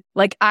do it.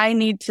 Like, I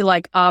need to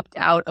like opt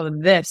out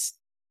of this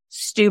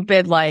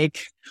stupid,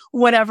 like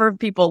whatever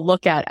people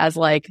look at as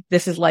like,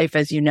 this is life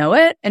as you know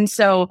it. And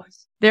so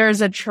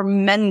there's a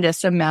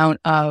tremendous amount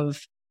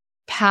of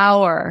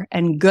power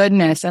and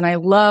goodness. And I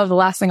love, the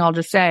last thing I'll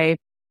just say,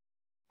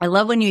 I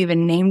love when you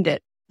even named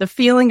it, the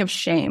feeling of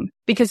shame,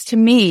 because to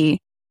me,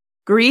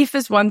 grief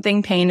is one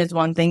thing, pain is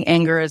one thing,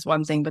 anger is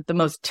one thing, but the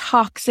most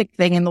toxic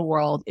thing in the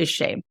world is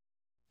shame,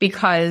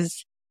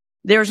 because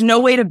there's no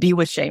way to be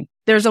with shame.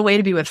 There's a way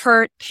to be with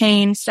hurt,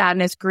 pain,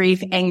 sadness,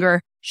 grief,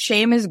 anger.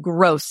 Shame is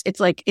gross. It's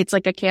like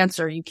a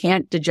cancer. You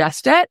can't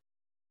digest it.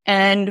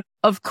 And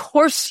of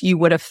course you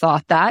would have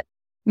thought that.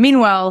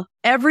 Meanwhile,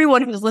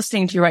 everyone who's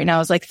listening to you right now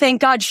is like,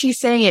 thank God she's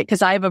saying it,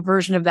 because I have a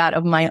version of that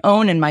of my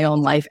own in my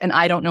own life. And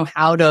I don't know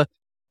how to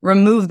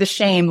remove the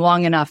shame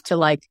long enough to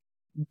like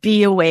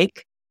be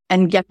awake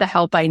and get the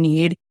help I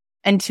need.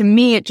 And to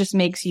me, it just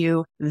makes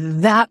you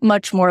that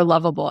much more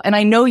lovable. And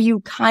I know you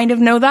kind of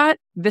know that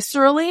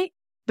viscerally,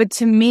 but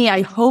to me,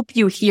 I hope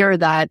you hear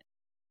that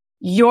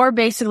you're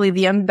basically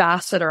the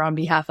ambassador on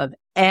behalf of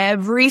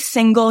every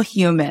single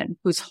human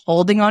who's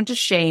holding on to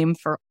shame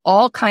for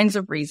all kinds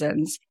of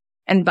reasons.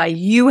 And by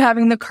you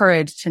having the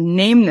courage to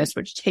name this,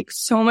 which takes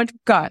so much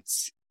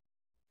guts,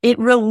 it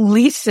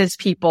releases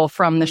people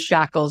from the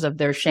shackles of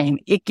their shame.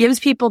 It gives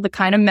people the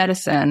kind of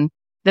medicine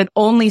that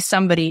only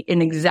somebody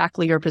in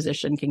exactly your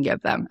position can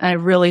give them. And I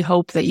really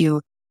hope that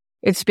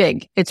it's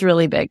big. It's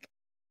really big.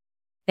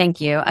 Thank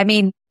you. I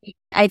mean,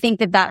 I think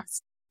that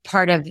that's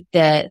part of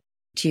to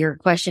your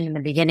question in the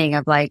beginning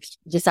of like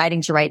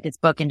deciding to write this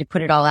book and to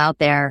put it all out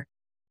there,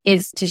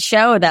 is to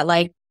show that,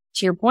 like,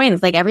 to your point,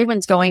 it's like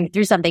everyone's going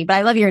through something. But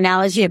I love your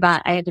analogy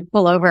about I had to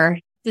pull over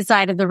the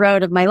side of the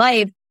road of my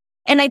life.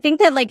 And I think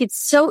that like it's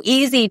so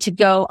easy to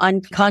go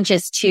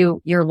unconscious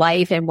to your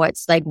life and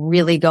what's like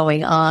really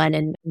going on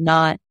and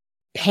not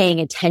paying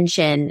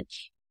attention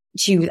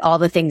to all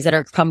the things that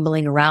are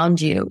crumbling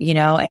around you. You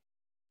know,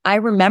 I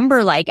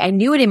remember like I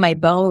knew it in my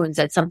bones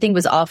that something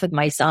was off with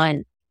my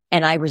son,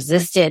 and I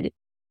resisted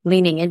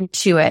leaning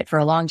into it for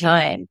a long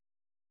time.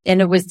 And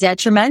it was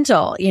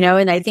detrimental, you know,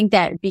 and I think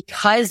that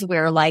because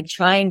we're like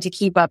trying to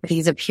keep up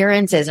these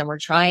appearances and we're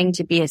trying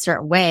to be a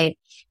certain way,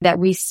 that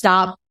we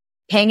stop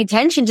paying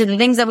attention to the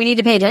things that we need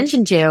to pay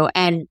attention to.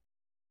 And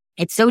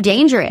it's so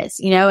dangerous,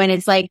 you know, and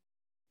it's like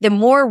the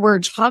more we're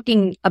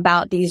talking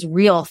about these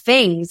real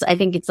things, I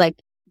think it's like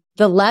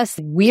the less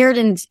weird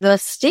and the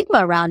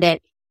stigma around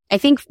it. I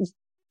think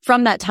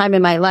from that time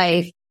in my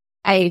life,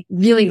 I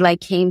really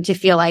like came to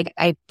feel like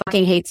I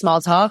fucking hate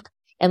small talk.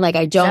 And like,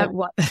 I don't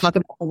want to talk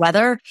about the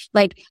weather.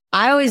 Like,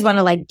 I always want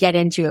to like get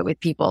into it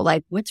with people.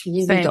 Like, what's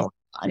really going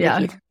on? Yeah.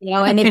 You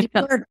know, and if you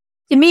were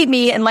to meet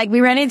me and like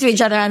we ran into each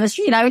other on the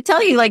street, I would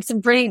tell you like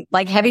some pretty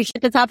like heavy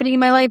shit that's happening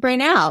in my life right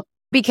now,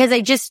 because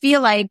I just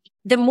feel like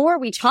the more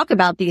we talk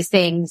about these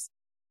things,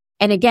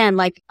 and again,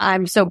 like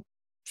I'm so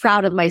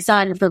proud of my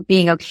son for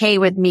being okay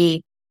with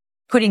me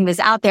putting this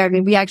out there. I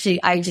mean, I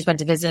just went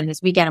to visit him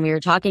this weekend and we were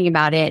talking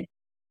about it,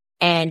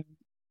 and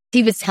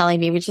he was telling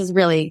me, which is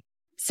really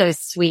so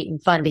sweet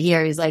and fun to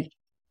hear. He's like,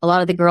 a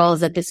lot of the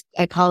girls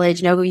at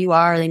college know who you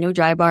are. They know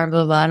Dry Bar and blah,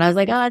 blah, blah. And I was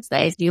like, oh, that's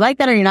nice. Do you like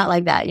that or you're not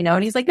like that? You know?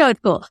 And he's like, no,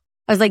 it's cool.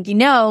 I was like, you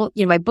know,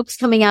 my book's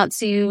coming out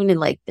soon. And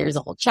like, there's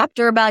a whole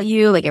chapter about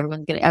you. Like I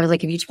was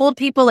like, have you told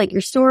people like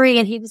your story?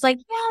 And he was like,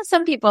 yeah,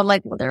 some people. I'm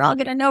like, well, they're all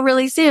going to know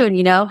really soon,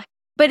 you know?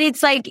 But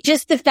it's like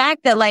just the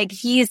fact that like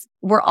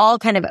we're all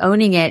kind of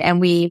owning it, and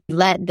we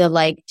let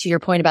to your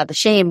point about the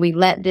shame, we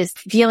let this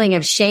feeling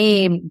of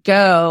shame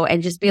go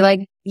and just be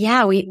like,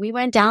 yeah, we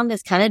went down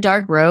this kind of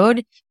dark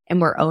road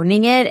and we're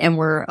owning it and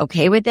we're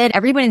okay with it.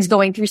 Everyone's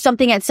going through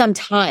something at some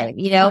time,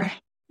 you know,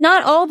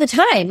 not all the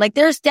time. Like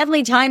there's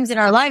definitely times in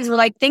our lives where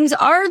like things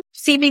are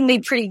seemingly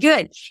pretty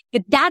good,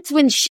 but that's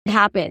when shit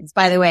happens,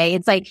 by the way.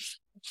 It's like,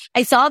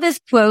 I saw this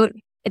quote,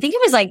 I think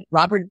it was like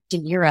Robert De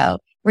Niro,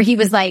 where he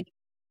was like,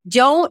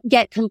 don't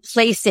get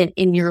complacent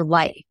in your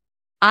life.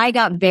 I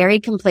got very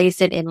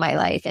complacent in my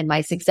life and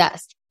my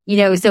success, you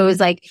know, so it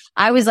was like,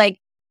 I was like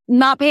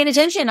not paying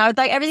attention. I was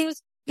like, everything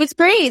was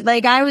great.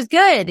 Like I was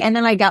good. And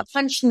then I got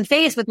punched in the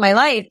face with my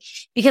life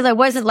because I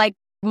wasn't like,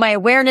 my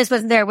awareness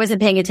wasn't there. I wasn't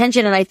paying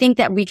attention. And I think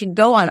that we can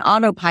go on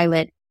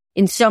autopilot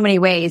in so many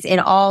ways in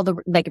all the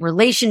like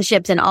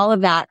relationships and all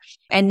of that.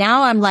 And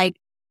now I'm like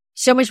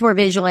so much more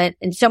vigilant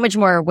and so much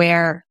more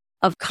aware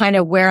of kind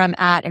of where I'm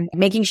at and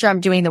making sure I'm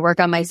doing the work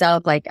on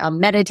myself. Like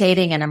I'm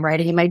meditating and I'm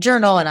writing in my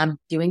journal and I'm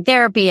doing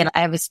therapy and I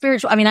have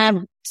I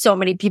have so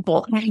many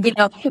people, you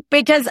know,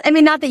 because I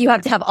mean, not that you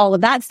have to have all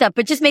of that stuff,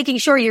 but just making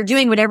sure you're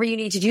doing whatever you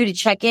need to do to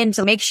check in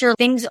to make sure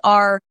things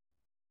are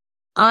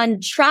on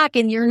track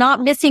and you're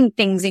not missing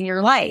things in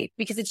your life,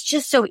 because it's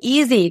just so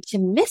easy to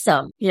miss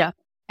them. Yeah.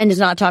 And just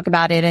not talk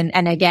about it.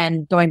 And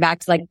again, going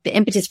back to like the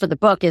impetus for the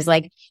book is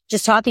like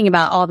just talking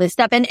about all this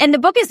stuff. And the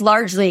book is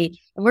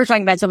largely, and we're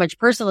talking about so much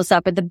personal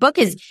stuff, but the book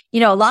is, you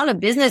know, a lot of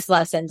business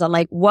lessons on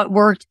like what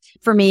worked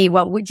for me,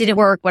 what didn't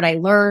work, what I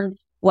learned,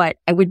 what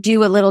I would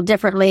do a little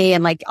differently.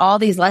 And like all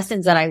these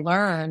lessons that I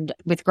learned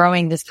with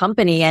growing this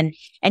company and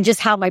just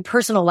how my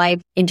personal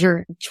life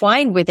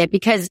intertwined with it,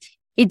 because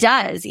it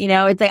does, you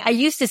know, it's like I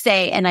used to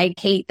say, and I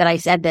hate that I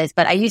said this,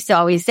 but I used to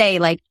always say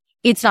like,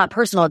 it's not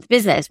personal, it's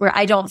business, where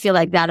I don't feel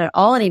like that at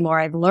all anymore.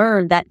 I've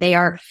learned that they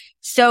are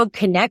so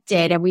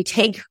connected and we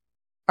take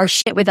our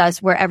shit with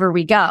us wherever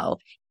we go.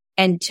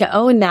 And to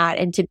own that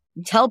and to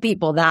tell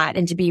people that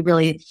and to be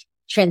really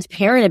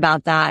transparent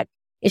about that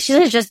it's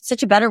just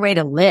such a better way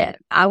to live.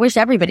 I wish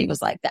everybody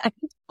was like that.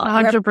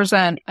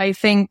 100%. I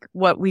think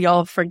what we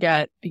all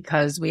forget,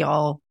 because we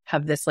all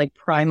have this like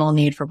primal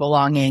need for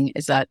belonging,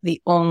 is that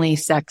the only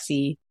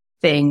sexy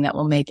thing that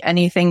will make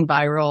anything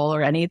viral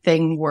or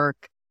anything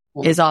work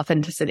is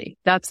authenticity.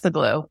 That's the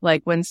glue.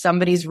 Like when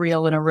somebody's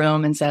real in a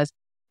room and says,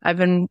 I've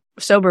been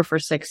sober for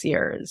 6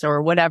 years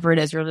or whatever it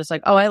is, you're just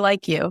like, oh, I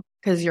like you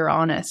because you're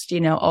honest.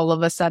 All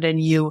of a sudden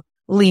you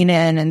lean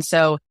in. And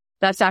so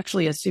that's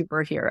actually a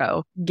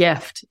superhero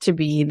gift, to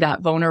be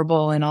that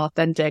vulnerable and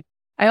authentic.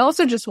 I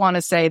also just want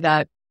to say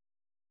that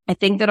I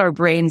think that our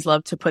brains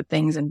love to put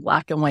things in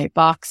black and white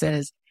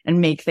boxes and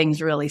make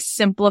things really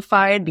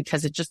simplified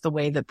because it's just the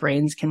way that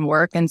brains can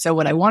work. And so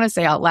what I want to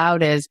say out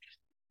loud is,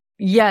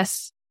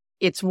 yes,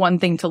 it's one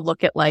thing to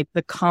look at like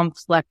the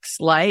complex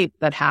life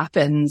that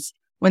happens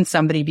when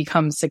somebody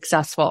becomes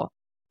successful.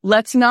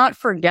 Let's not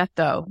forget,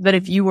 though, that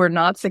if you were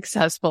not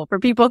successful, for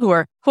people who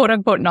are quote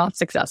unquote not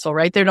successful,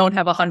 right? They don't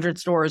have 100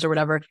 stores or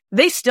whatever.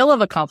 They still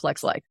have a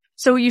complex life.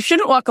 So you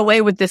shouldn't walk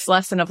away with this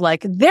lesson of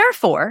like,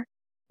 therefore,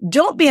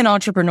 don't be an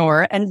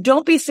entrepreneur and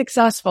don't be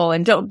successful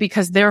and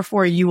because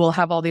therefore you will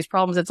have all these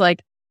problems. It's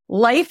like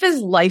life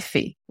is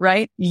lifey,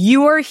 right?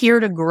 You are here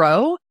to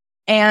grow,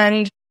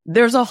 and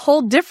there's a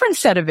whole different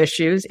set of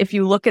issues if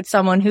you look at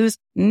someone who's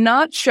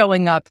not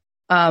showing up,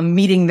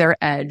 meeting their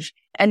edge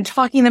and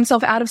talking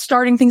themselves out of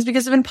starting things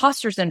because of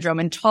imposter syndrome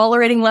and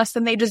tolerating less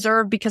than they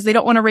deserve because they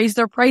don't want to raise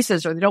their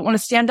prices or they don't want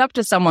to stand up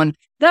to someone.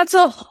 That's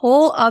a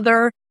whole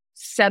other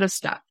set of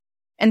stuff.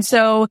 And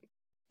so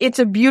it's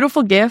a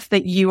beautiful gift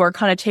that you are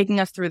kind of taking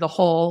us through the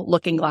whole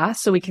looking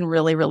glass so we can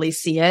really, really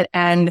see it.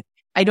 And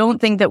I don't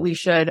think that we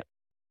should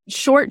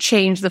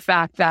shortchange the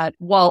fact that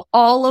while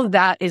all of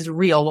that is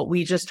real, what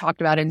we just talked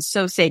about, and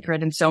so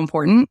sacred and so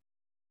important,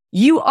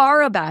 you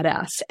are a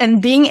badass.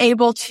 And being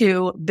able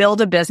to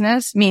build a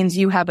business means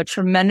you have a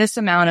tremendous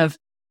amount of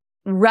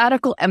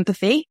radical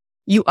empathy.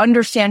 You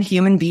understand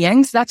human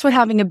beings. That's what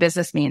having a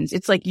business means.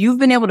 It's like you've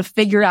been able to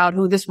figure out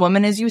who this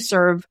woman is you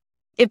serve.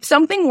 If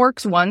something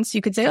works once,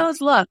 you could say, oh,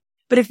 it's luck.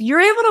 But if you're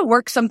able to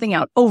work something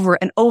out over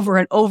and over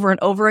and over and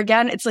over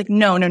again, it's like,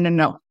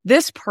 no.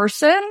 This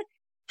person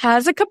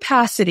has a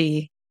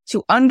capacity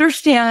to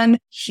understand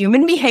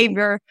human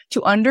behavior,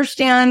 to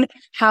understand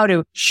how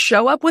to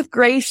show up with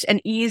grace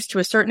and ease to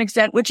a certain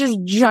extent, which is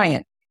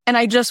giant. And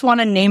I just want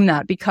to name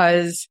that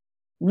because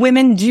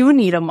women do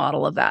need a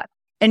model of that.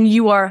 And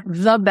you are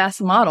the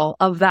best model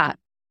of that.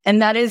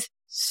 And that is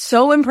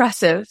so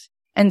impressive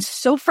and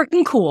so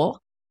freaking cool.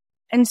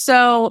 And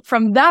so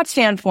from that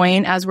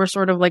standpoint, as we're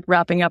sort of like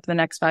wrapping up the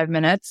next 5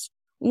 minutes,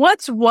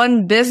 what's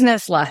one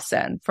business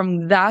lesson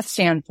from that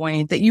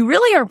standpoint that you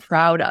really are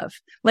proud of?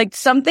 Like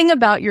something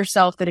about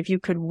yourself that if you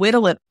could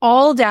whittle it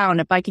all down,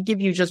 if I could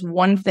give you just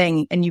one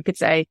thing and you could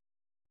say,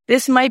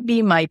 this might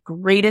be my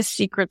greatest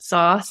secret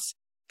sauce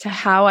to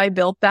how I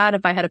built that.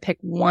 If I had to pick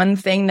one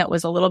thing that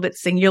was a little bit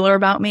singular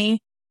about me,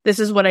 this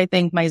is what I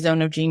think my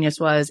zone of genius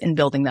was in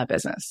building that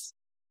business.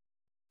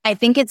 I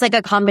think it's like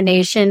a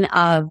combination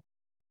of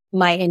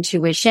my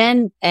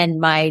intuition and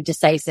my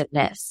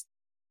decisiveness.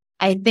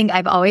 I think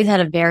I've always had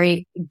a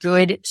very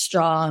good,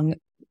 strong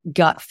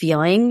gut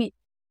feeling.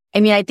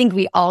 I mean, I think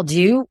we all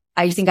do.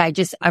 I think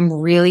I'm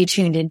really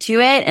tuned into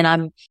it, and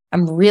I'm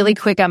really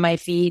quick on my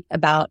feet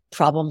about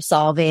problem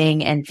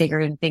solving and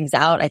figuring things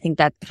out. I think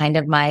that's kind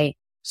of my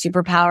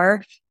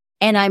superpower.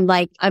 And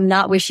I'm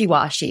not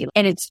wishy-washy,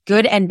 and it's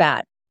good and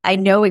bad. I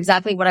know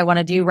exactly what I want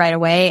to do right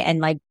away. And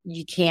like,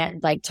 you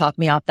can't like talk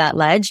me off that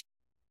ledge.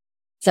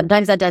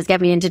 Sometimes that does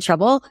get me into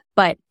trouble,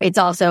 but it's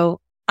also,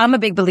 I'm a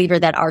big believer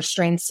that our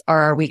strengths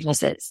are our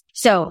weaknesses.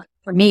 So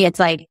for me, it's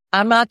like,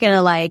 I'm not going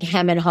to like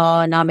hem and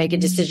haw and not make a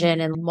decision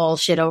and mull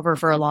shit over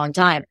for a long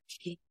time.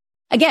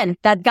 Again,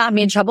 that got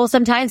me in trouble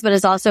sometimes, but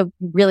it's also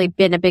really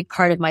been a big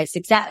part of my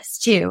success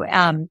too.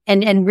 And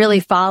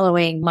really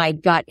following my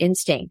gut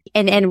instinct.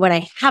 And when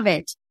I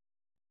haven't,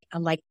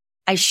 I'm like,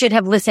 I should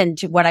have listened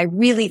to what I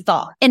really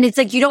thought. And it's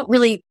like, you don't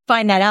really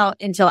find that out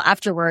until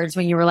afterwards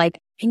when you were like,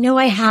 I know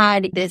I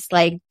had this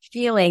like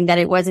feeling that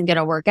it wasn't going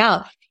to work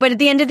out. But at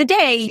the end of the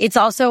day, it's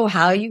also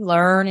how you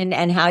learn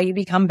and how you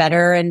become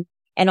better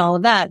and all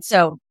of that.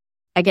 So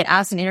I get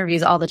asked in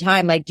interviews all the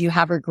time, like, do you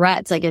have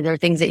regrets? Like, are there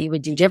things that you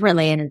would do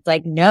differently? And it's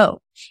like, no,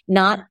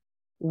 not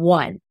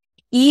one.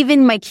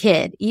 Even my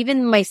kid,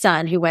 even my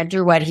son who went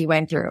through what he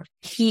went through,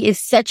 he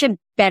is such a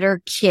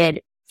better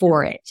kid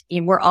for it.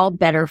 And we're all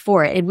better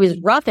for it. It was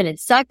rough and it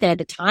sucked. And at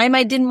the time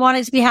I didn't want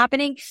it to be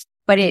happening,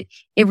 but it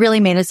really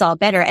made us all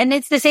better. And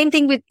it's the same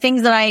thing with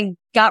things that I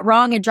got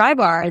wrong at Dry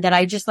Bar that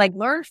I just like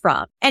learned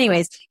from.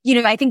 Anyways,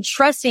 I think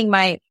trusting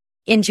my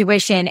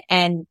intuition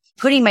and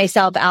putting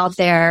myself out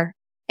there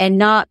and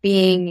not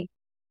being,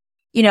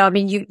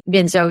 you've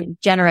been so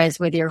generous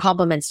with your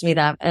compliments to me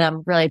and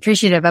I'm really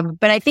appreciative of it.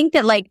 But I think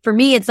that like, for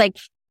me, it's like,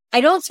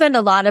 I don't spend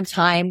a lot of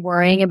time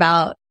worrying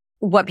about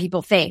what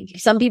people think.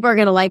 Some people are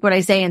going to like what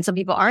I say and some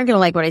people aren't going to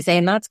like what I say.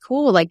 And that's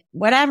cool. Like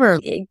whatever,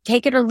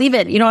 take it or leave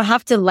it. You don't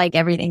have to like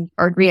everything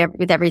or agree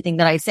with everything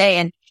that I say.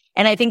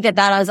 And I think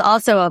that is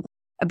also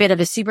a bit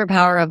of a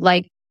superpower of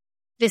like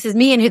this is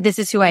me and this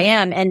is who I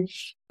am. And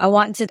I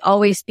want to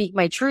always speak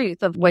my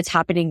truth of what's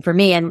happening for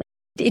me. And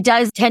it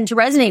does tend to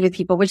resonate with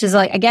people, which is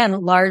like, again, a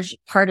large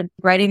part of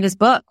writing this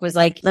book was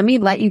like, let me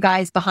let you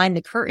guys behind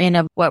the curtain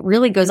of what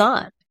really goes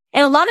on.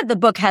 And a lot of the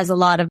book has a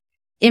lot of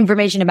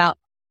information about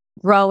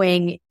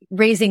growing,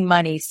 raising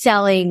money,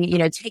 selling,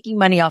 taking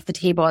money off the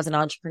table as an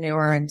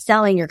entrepreneur and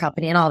selling your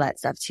company and all that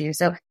stuff too.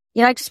 So,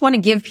 I just want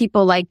to give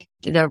people like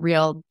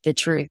the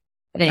truth.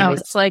 But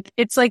anyways,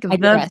 it's like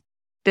the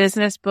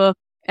business book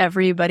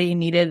everybody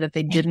needed that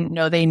they didn't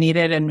know they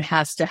needed and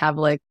has to have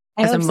like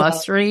as a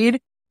must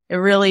read. It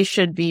really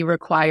should be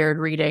required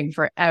reading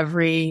for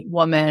every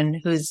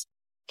woman who's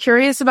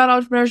curious about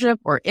entrepreneurship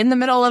or in the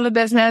middle of a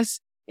business.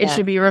 It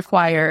should be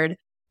required.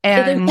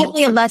 And there's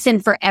definitely a lesson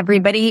for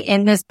everybody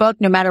in this book,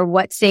 no matter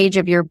what stage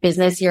of your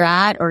business you're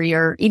at,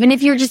 or even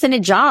if you're just in a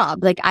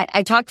job. Like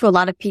I talk to a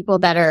lot of people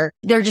they're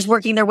just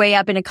working their way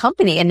up in a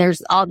company, and there's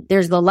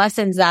the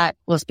lessons that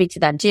will speak to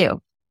them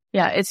too.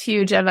 Yeah, it's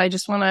huge. And I'm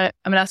going to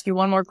ask you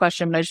one more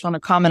question, but I just want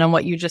to comment on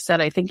what you just said.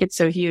 I think it's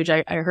so huge.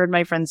 I heard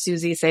my friend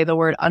Susie say the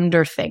word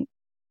underthink.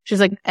 She's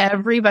like,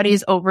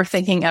 everybody's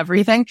overthinking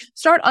everything.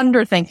 Start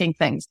underthinking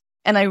things.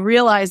 And I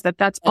realized that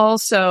that's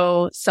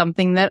also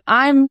something that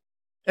I'm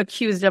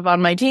accused of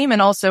on my team,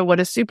 and also what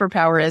a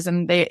superpower is.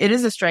 And it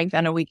is a strength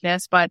and a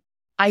weakness, but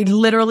I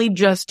literally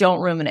just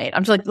don't ruminate.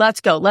 I'm just like,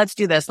 let's go. Let's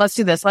do this. Let's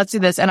do this. Let's do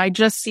this. And I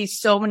just see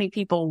so many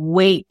people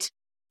wait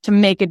to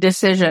make a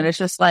decision. It's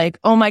just like,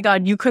 oh my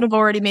God, you could have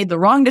already made the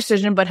wrong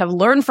decision, but have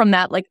learned from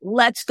that. Like,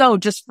 let's go.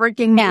 Just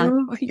freaking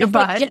move your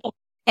butt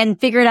and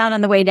figure it out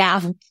on the way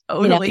down.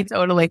 Totally.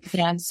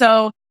 Yeah.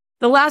 So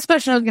the last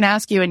question I was going to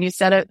ask you, and you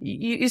said it,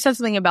 you said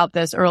something about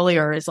this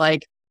earlier, is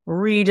like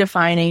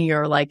redefining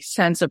your like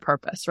sense of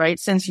purpose, right?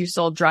 Since you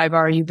sold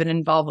Drybar, you've been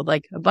involved with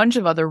like a bunch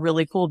of other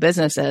really cool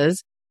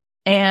businesses.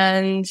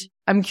 And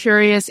I'm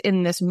curious,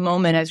 in this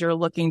moment, as you're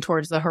looking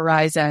towards the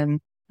horizon,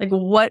 like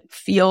what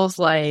feels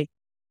like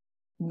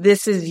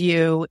this is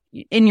you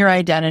in your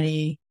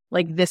identity,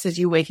 like this is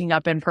you waking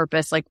up in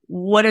purpose. Like,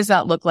 what does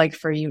that look like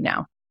for you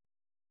now?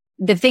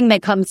 The thing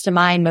that comes to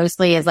mind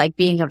mostly is like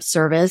being of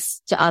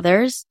service to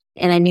others.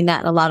 And I mean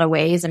that in a lot of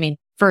ways. I mean,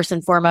 first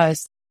and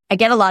foremost, I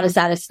get a lot of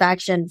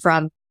satisfaction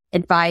from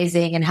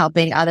advising and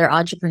helping other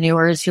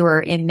entrepreneurs who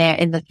are in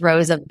the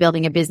throes of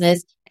building a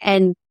business.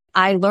 And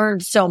I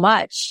learned so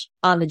much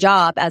on the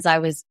job as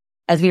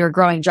we were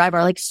growing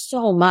Drybar, like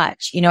so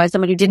much, as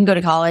someone who didn't go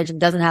to college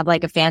and doesn't have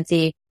like a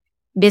fancy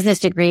business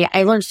degree,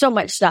 I learned so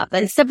much stuff.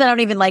 That's stuff that I don't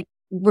even like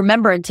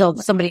remember until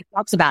somebody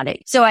talks about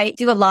it. So I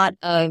do a lot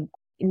of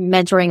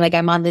mentoring. Like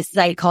I'm on this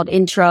site called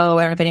Intro.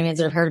 I don't know if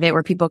anyone's ever heard of it,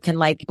 where people can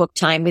like book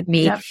time with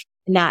me. Yep.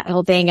 And that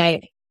whole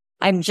thing.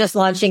 I'm just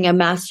launching a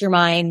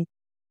mastermind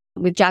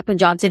with Jacqueline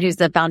Johnson, who's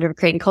the founder of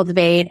Create and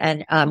Cultivate,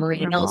 and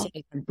Maria Nelson,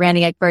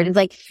 branding expert.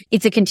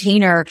 It's a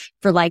container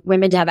for like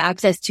women to have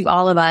access to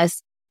all of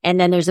us. And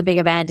then there's a big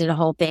event and a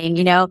whole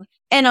thing,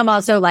 And I'm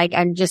also like,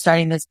 I'm just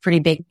starting this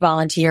pretty big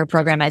volunteer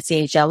program at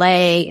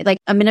CHLA. Like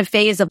I'm in a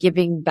phase of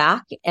giving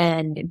back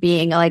and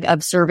being like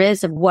of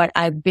service of what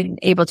I've been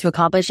able to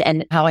accomplish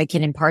and how I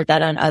can impart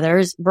that on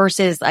others,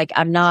 versus like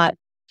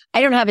I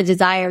don't have a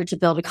desire to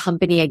build a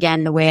company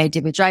again the way I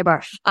did with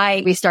Drybar.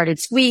 We started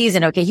Squeeze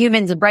and OK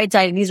Humans and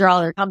Brightside, and these are all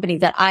other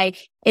companies that I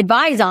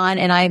advise on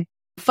and I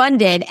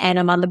funded and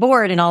I'm on the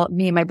board, and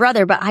me and my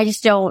brother, but I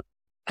just don't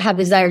have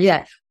the desire to do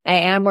that. I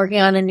am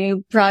working on a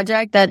new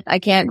project that I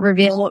can't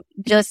reveal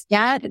just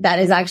yet. That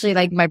is actually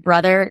like my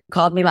brother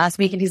called me last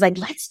week and he's like,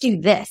 let's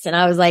do this. And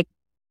I was like,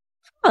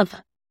 oh,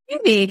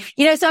 maybe,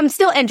 so I'm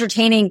still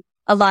entertaining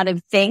a lot of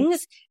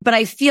things, but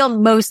I feel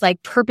most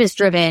like purpose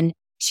driven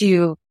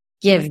to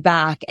give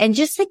back, and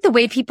just like the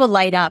way people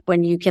light up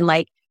when you can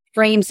like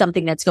frame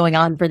something that's going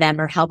on for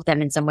them or help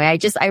them in some way.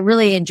 I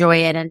really enjoy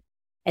it.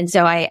 And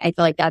so I feel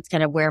like that's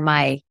kind of where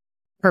my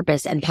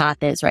purpose and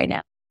path is right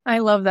now. I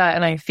love that.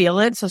 And I feel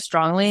it so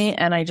strongly.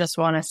 And I just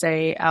want to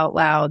say out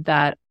loud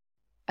that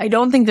I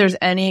don't think there's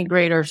any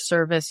greater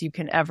service you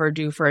can ever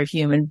do for a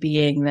human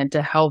being than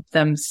to help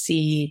them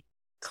see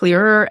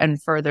clearer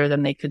and further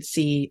than they could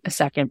see a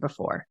second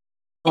before.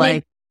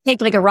 Like,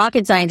 take like a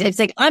rocket scientist. It's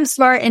like, I'm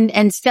smart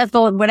and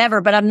successful and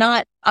whatever, but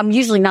I'm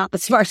usually not the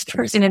smartest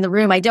person in the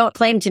room. I don't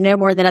claim to know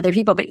more than other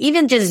people, but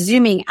even just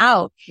zooming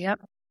out,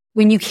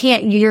 when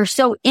you're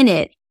so in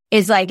it,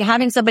 is like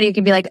having somebody who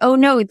can be like, oh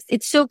no,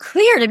 it's so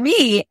clear to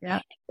me.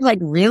 Yeah. Like,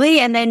 really?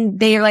 And then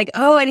they're like,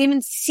 oh, I didn't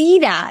even see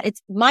that.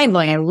 It's mind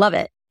blowing. I love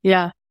it.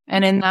 Yeah.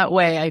 And in that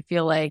way, I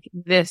feel like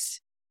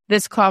this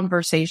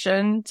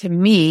conversation to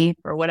me,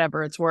 for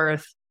whatever it's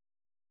worth,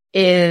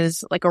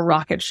 is like a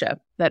rocket ship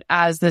that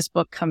as this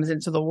book comes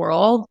into the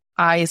world,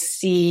 I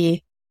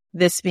see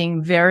this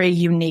being very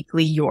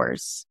uniquely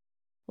yours.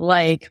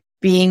 Like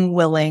being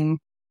willing,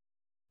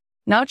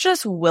 not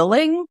just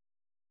willing,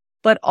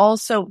 but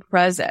also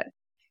present.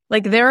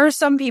 Like there are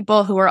some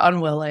people who are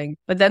unwilling,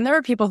 but then there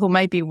are people who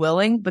might be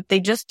willing, but they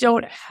just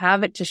don't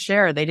have it to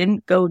share. They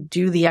didn't go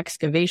do the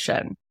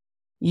excavation.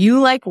 You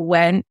like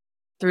went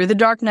through the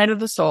dark night of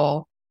the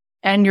soul,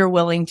 and you're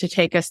willing to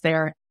take us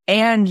there.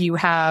 And you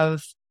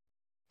have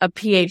a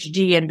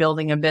PhD in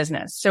building a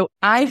business. So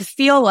I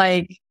feel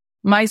like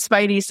my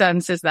spidey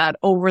sense is that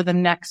over the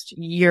next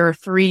year,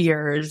 3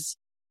 years,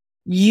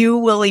 you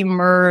will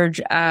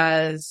emerge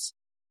as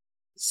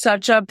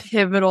such a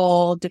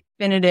pivotal,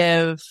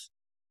 definitive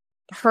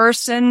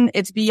person.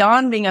 It's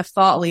beyond being a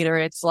thought leader.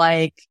 It's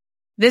like,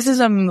 this is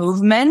a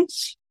movement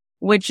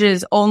which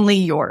is only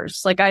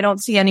yours. Like, I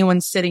don't see anyone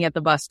sitting at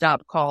the bus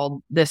stop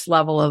called this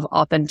level of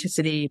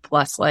authenticity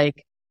plus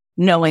like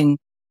knowing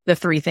the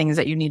 3 things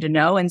that you need to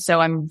know. And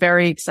so I'm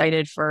very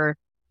excited for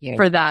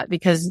that,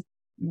 because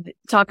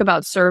talk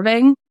about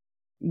serving.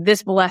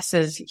 This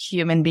blesses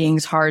human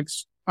beings'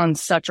 hearts on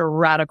such a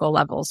radical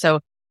level.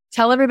 So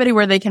tell everybody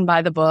where they can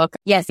buy the book.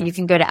 Yes, you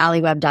can go to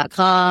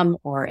alliwebb.com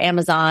or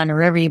Amazon or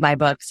wherever you buy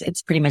books.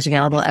 It's pretty much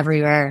available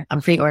everywhere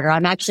on pre-order.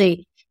 I'm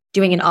actually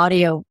doing an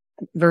audio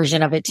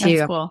version of it too.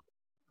 That's cool.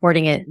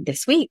 Recording it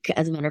this week,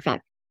 as a matter of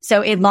fact.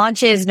 So it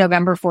launches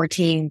November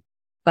 14th,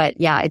 but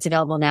yeah, it's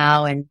available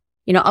now. And,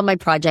 you know, all my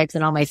projects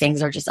and all my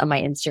things are just on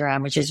my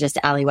Instagram, which is just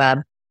Alli Webb.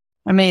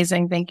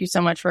 Amazing. Thank you so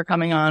much for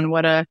coming on.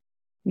 What a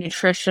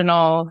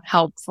nutritional,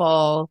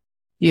 helpful,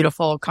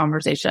 beautiful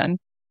conversation.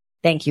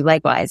 Thank you.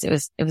 Likewise. It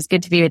was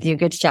good to be with you.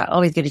 Good to chat.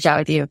 Always good to chat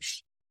with you.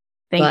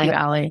 Thank you,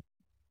 Alli.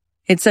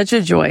 It's such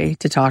a joy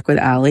to talk with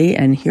Alli,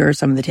 and here are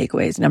some of the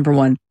takeaways. Number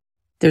 1,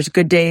 there's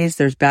good days,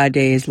 there's bad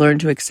days. Learn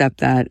to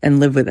accept that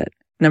and live with it.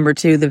 Number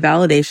 2, the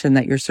validation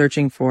that you're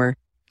searching for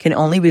can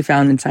only be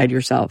found inside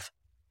yourself.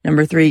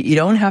 Number 3, you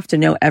don't have to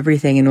know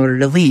everything in order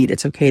to lead.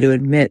 It's okay to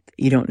admit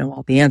that you don't know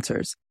all the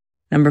answers.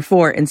 Number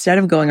 4, instead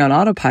of going on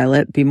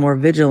autopilot, be more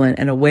vigilant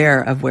and aware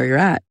of where you're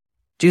at.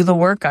 Do the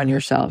work on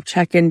yourself.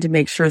 Check in to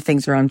make sure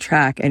things are on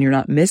track and you're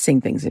not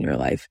missing things in your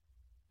life.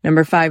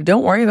 Number 5,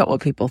 don't worry about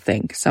what people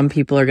think. Some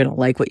people are going to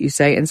like what you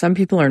say and some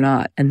people are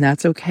not, and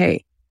that's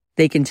okay.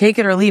 They can take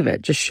it or leave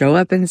it. Just show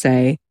up and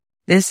say,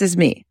 this is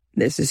me.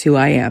 This is who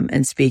I am,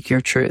 and speak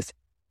your truth.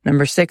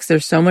 Number 6,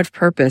 there's so much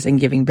purpose in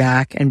giving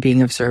back and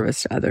being of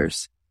service to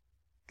others.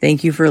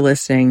 Thank you for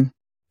listening.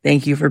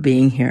 Thank you for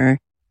being here.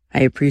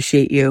 I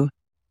appreciate you.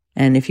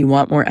 And if you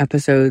want more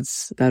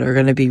episodes that are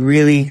going to be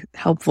really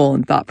helpful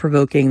and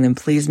thought-provoking, then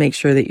please make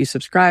sure that you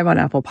subscribe on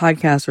Apple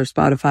Podcasts or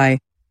Spotify,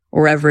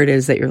 or wherever it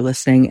is that you're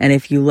listening. And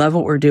if you love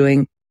what we're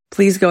doing,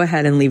 please go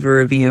ahead and leave a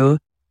review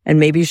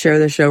and maybe share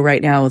the show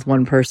right now with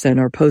one person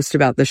or post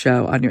about the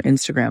show on your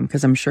Instagram,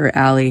 because I'm sure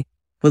Alli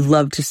would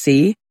love to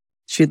see.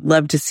 She'd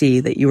love to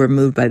see that you were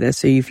moved by this.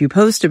 So if you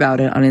post about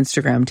it on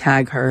Instagram,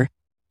 tag her,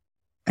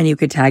 and you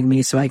could tag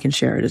me so I can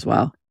share it as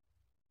well.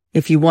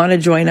 If you want to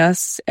join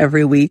us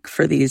every week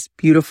for these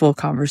beautiful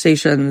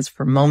conversations,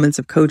 for moments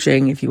of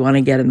coaching, if you want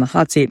to get in the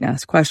hot seat and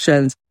ask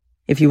questions,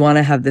 if you want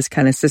to have this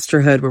kind of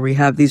sisterhood where we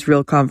have these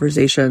real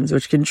conversations,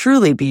 which can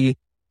truly be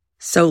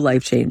so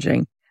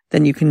life-changing,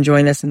 then you can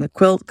join us in the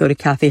quilt. Go to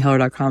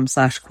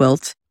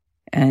kathyheller.com/quilt,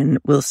 and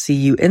we'll see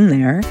you in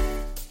there.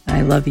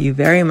 I love you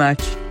very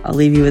much. I'll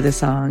leave you with a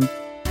song.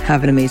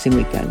 Have an amazing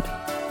weekend.